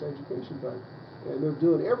their sex education thing. And they're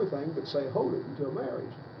doing everything but say hold it until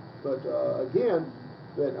marriage. But again,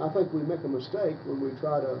 that I think we make a mistake when we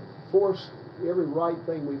try to force every right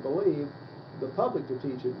thing we believe the public to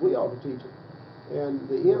teach it. We ought to teach it. And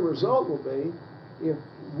the end result will be, if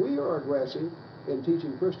we are aggressive in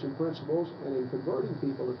teaching Christian principles and in converting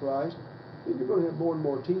people to Christ, then you're going to have more and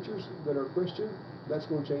more teachers that are Christian. That's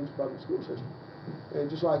going to change the public school system. And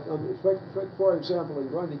just like, for example, in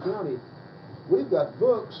Grundy County, we've got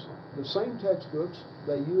books, the same textbooks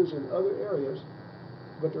they use in other areas,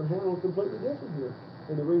 but they're handled completely different here.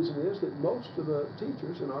 And the reason is that most of the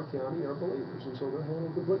teachers in our county are believers, and so they're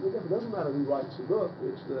handled completely different. It doesn't matter who writes the book,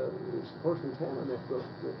 it's the person who's handling that book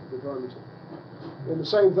that determines it. And the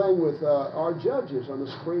same thing with our judges on the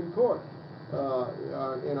Supreme Court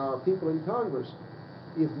and our people in Congress.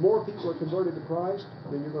 If more people are converted to Christ,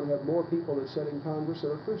 then you're going to have more people that sit in Congress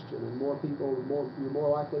that are Christian, and more people, you're more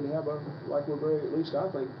likely to have like we're very, at least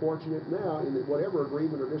I think, fortunate now in that whatever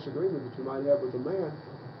agreement or disagreement that you might have with the man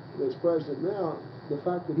that's president now, the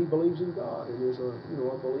fact that he believes in God and is a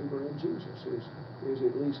believer in Jesus is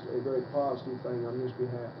at least a very positive thing on his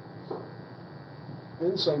behalf.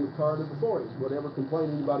 And the same with Carter before him. Whatever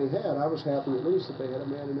complaint anybody had, I was happy at least that they had a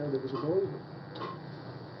man in there that was a believer.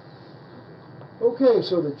 Okay,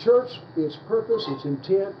 so the church, its purpose, its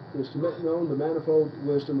intent is to make known the manifold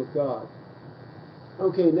wisdom of God.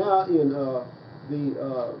 Okay, now in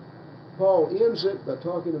Paul ends it by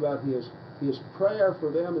talking about his prayer for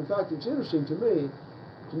them. In fact, it's interesting to me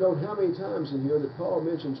to note how many times in here that Paul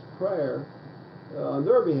mentions prayer on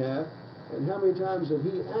their behalf, and how many times that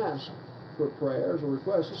he asks for prayers or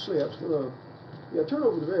requests. Let's see, turn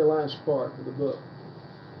over to the very last part of the book.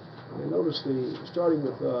 And notice starting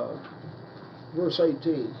with verse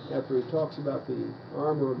 18, after he talks about the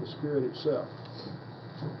armor of the Spirit itself.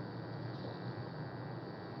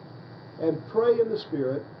 And pray in the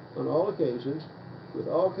Spirit on all occasions, with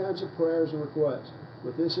all kinds of prayers and requests.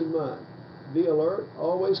 With this in mind, be alert,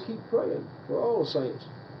 always keep praying for all the saints.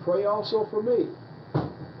 Pray also for me.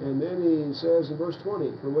 And then he says in verse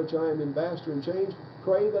 20, for which I am ambassador in chains,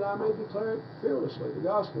 pray that I may declare it fearlessly, the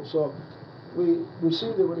gospel. So we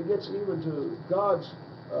see that when it gets even to God's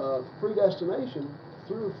predestination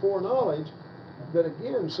through foreknowledge, that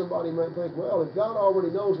again somebody might think, well, if God already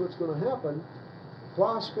knows what's going to happen,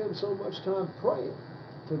 why spend so much time praying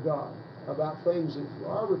to God about things that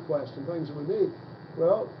our requests and things that we need?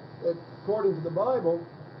 Well, according to the Bible,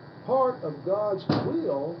 part of God's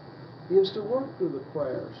will is to work through the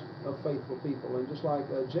prayers of faithful people. And just like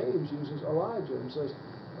James uses Elijah and says,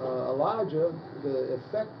 Elijah, the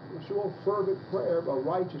effectual fervent prayer of a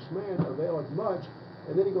righteous man availeth much.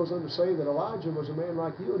 And then he goes on to say that Elijah was a man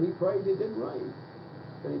like you, and he prayed, it didn't rain.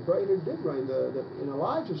 and he prayed and it did rain. In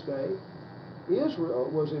Elijah's day, Israel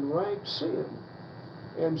was in rank sin.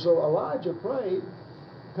 And so Elijah prayed,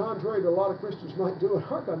 contrary to a lot of Christians might do in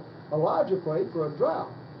our country, Elijah prayed for a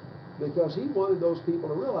drought because he wanted those people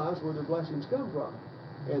to realize where their blessings come from.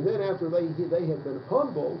 And then after they had been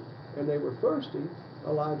humbled and they were thirsty,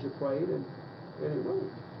 Elijah prayed and it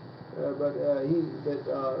rained.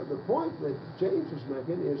 The point that James was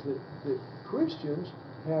making is that Christians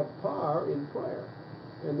have power in prayer.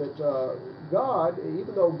 And that God,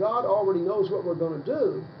 even though God already knows what we're going to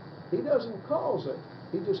do, He doesn't cause it.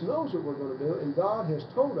 He just knows what we're going to do. And God has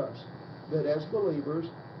told us that as believers,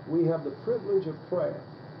 we have the privilege of prayer.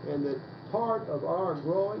 And that part of our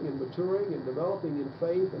growing and maturing and developing in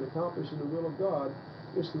faith and accomplishing the will of God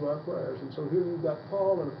is through our prayers. And so here you've got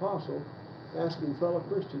Paul, an apostle, asking fellow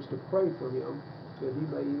Christians to pray for him that he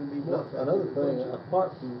may even be more effective. Another thing,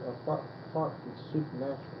 apart from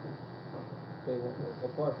supernatural, okay,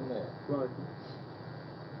 apart from that, right,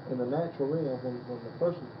 in the natural realm, when the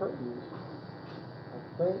person prays,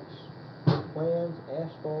 thinks, plans,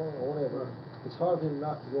 asks for, or whatever, it's hard for him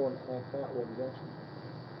not to go and act out what he's asking.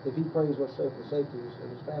 If he prays, let's say, for the safety of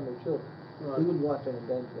his family or children, he wouldn't go out there and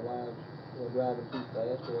endanger their lives, driving too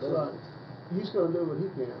fast or whatever. Right. He's going to do what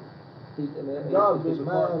he can. His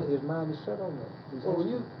mind is set on that. Well, when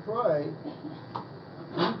you pray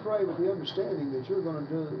with the understanding that you're going to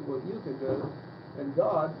do what you can do, and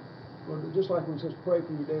God, just like when it says pray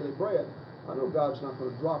for your daily bread, I know God's not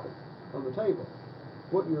going to drop it on the table.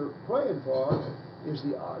 What you're praying for is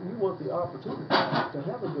you want the opportunity to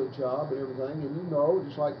have a good job and everything, and you know,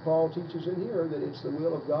 just like Paul teaches in here, that it's the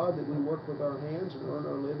will of God that we work with our hands and earn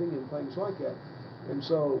our living and things like that. And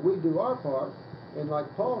so we do our part, and like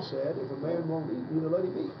Paul said, if a man won't eat, neither let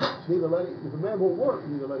him eat. If a man won't work,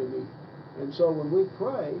 neither let him eat. And so when we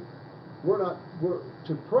pray,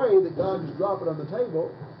 to pray that God just drop it on the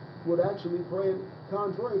table would actually be praying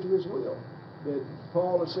contrary to His will. That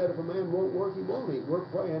Paul has said if a man won't work, he won't eat. We're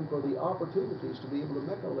praying for the opportunities to be able to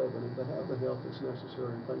make a living and to have the help that's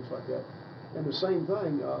necessary and things like that. And the same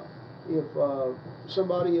thing, if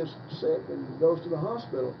somebody is sick and goes to the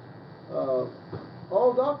hospital,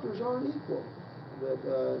 all doctors aren't equal. That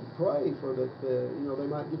pray for that, they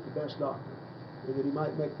might get the best doctor, and that he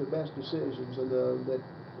might make the best decisions, and that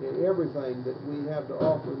everything that we have to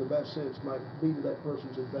offer in the best sense might be to that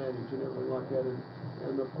person's advantage and everything like that.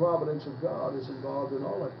 And the providence of God is involved in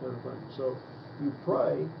all that kind of thing. So you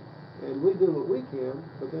pray, and we do what we can,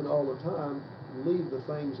 but then all the time leave the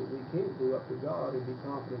things that we can't do up to God and be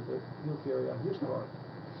confident that He'll carry out His part,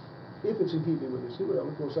 if it's in keeping with His will.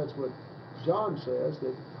 Of course, that's what John says,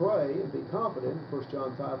 that pray and be confident, 1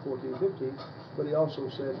 John 5:14-15, but he also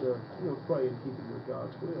said, pray in keeping with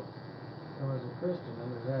God's will. So as a Christian, then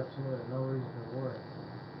there's absolutely no reason to worry.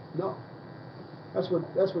 No. That's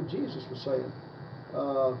what Jesus was saying.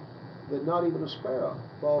 That not even a sparrow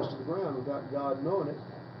falls to the ground without God knowing it.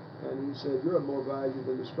 And He said, you're of more value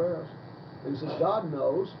than the sparrows. And He says, God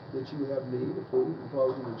knows that you have need of food and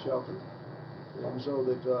clothing and shelter. And so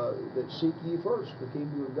that seek ye first the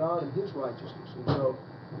kingdom of God and His righteousness. And so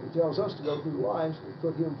He tells us to go through life and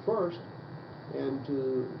put Him first and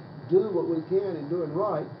to do what we can in doing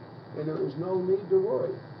right, and there is no need to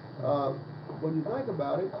worry. When you think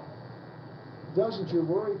about it, doesn't your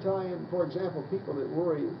worry tie in, for example, people that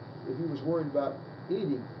worry, if you was worried about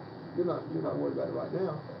eating, you're not worried about it right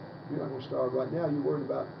now. You're not going to starve right now. You're worried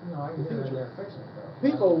about I can the get in future. there fixing it though.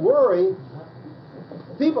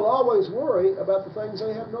 People always worry about the things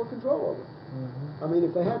they have no control over. Mm-hmm. I mean,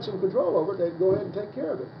 if they had some control over it, they'd go ahead and take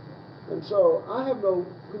care of it. And so I have no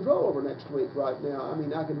control over next week right now. I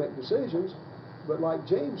mean, I can make decisions, but like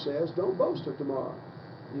James says, don't boast of tomorrow.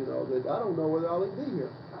 That I don't know whether I'll even be here.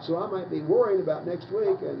 So I might be worrying about next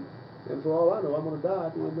week, and for all I know, I'm going to die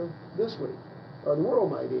at the end of this week. Or the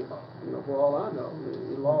world might end, for all I know.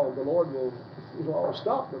 It'll all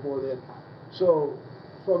stop before then. So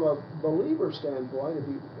from a believer standpoint, if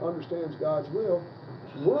he understands God's will,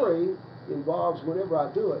 worry involves whenever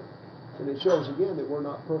I do it. And it shows again that we're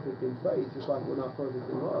not perfect in faith, just like we're not perfect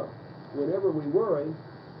in love. Whenever we worry,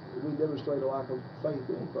 we demonstrate a lack of faith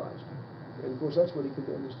in Christ. And of course, that's what He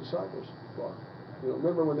condemned His disciples for.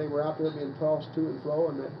 Remember when they were out there being tossed to and fro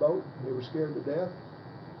in that boat? They were scared to death,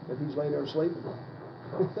 and He's laying there sleeping.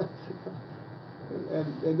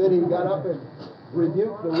 and then He got up and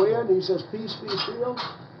rebuked the wind. He says, "Peace, be still."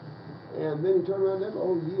 And then He turned around to them,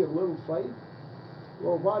 "Oh, ye of little faith."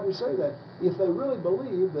 Well, why did He say that? If they really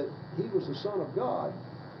believed that He was the Son of God,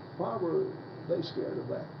 why were they scared of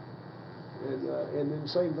that? And then the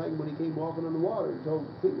same thing when He came walking on the water and told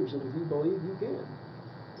Peter, said, "If you believe, you can."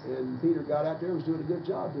 And Peter got out there and was doing a good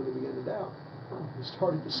job till he began to doubt. he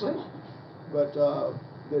started to sink. But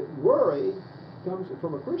that worry comes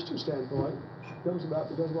from a Christian standpoint, comes about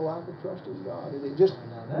because of a lack of trust in God. And it just,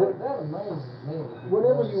 Now that amazes me.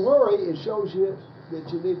 whenever because- you worry, it shows you that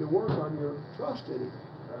you need to work on your trust in Him.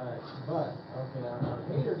 Right, but, okay, now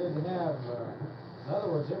Peter didn't have, in other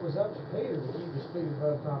words, it was up to Peter to keep his feet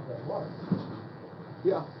above top of that water.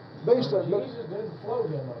 Yeah, based on, Jesus didn't float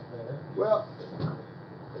him up there. well,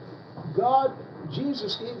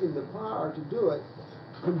 Jesus gave him the power to do it,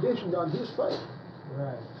 conditioned on his faith.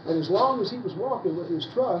 Right. And as long as he was walking with his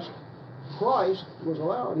trust, Christ was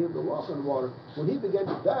allowing him to walk on water. When he began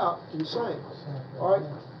to doubt, he sank. All right?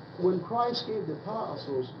 When Christ gave the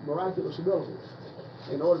apostles miraculous abilities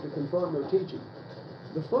in order to confirm their teaching,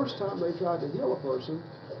 the first time they tried to heal a person,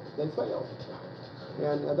 they failed.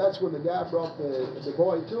 And that's when the guy brought the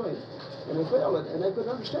boy to him. And they failed it, and they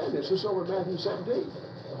couldn't understand this. This is over in Matthew 17.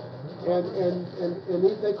 And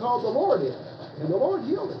they called the Lord in, and the Lord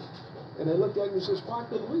healed him. And they looked at him and says, why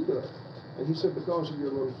couldn't we do it? And he said, because of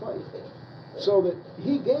your little faith. So that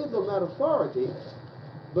he gave them that authority,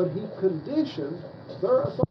 but he conditioned their authority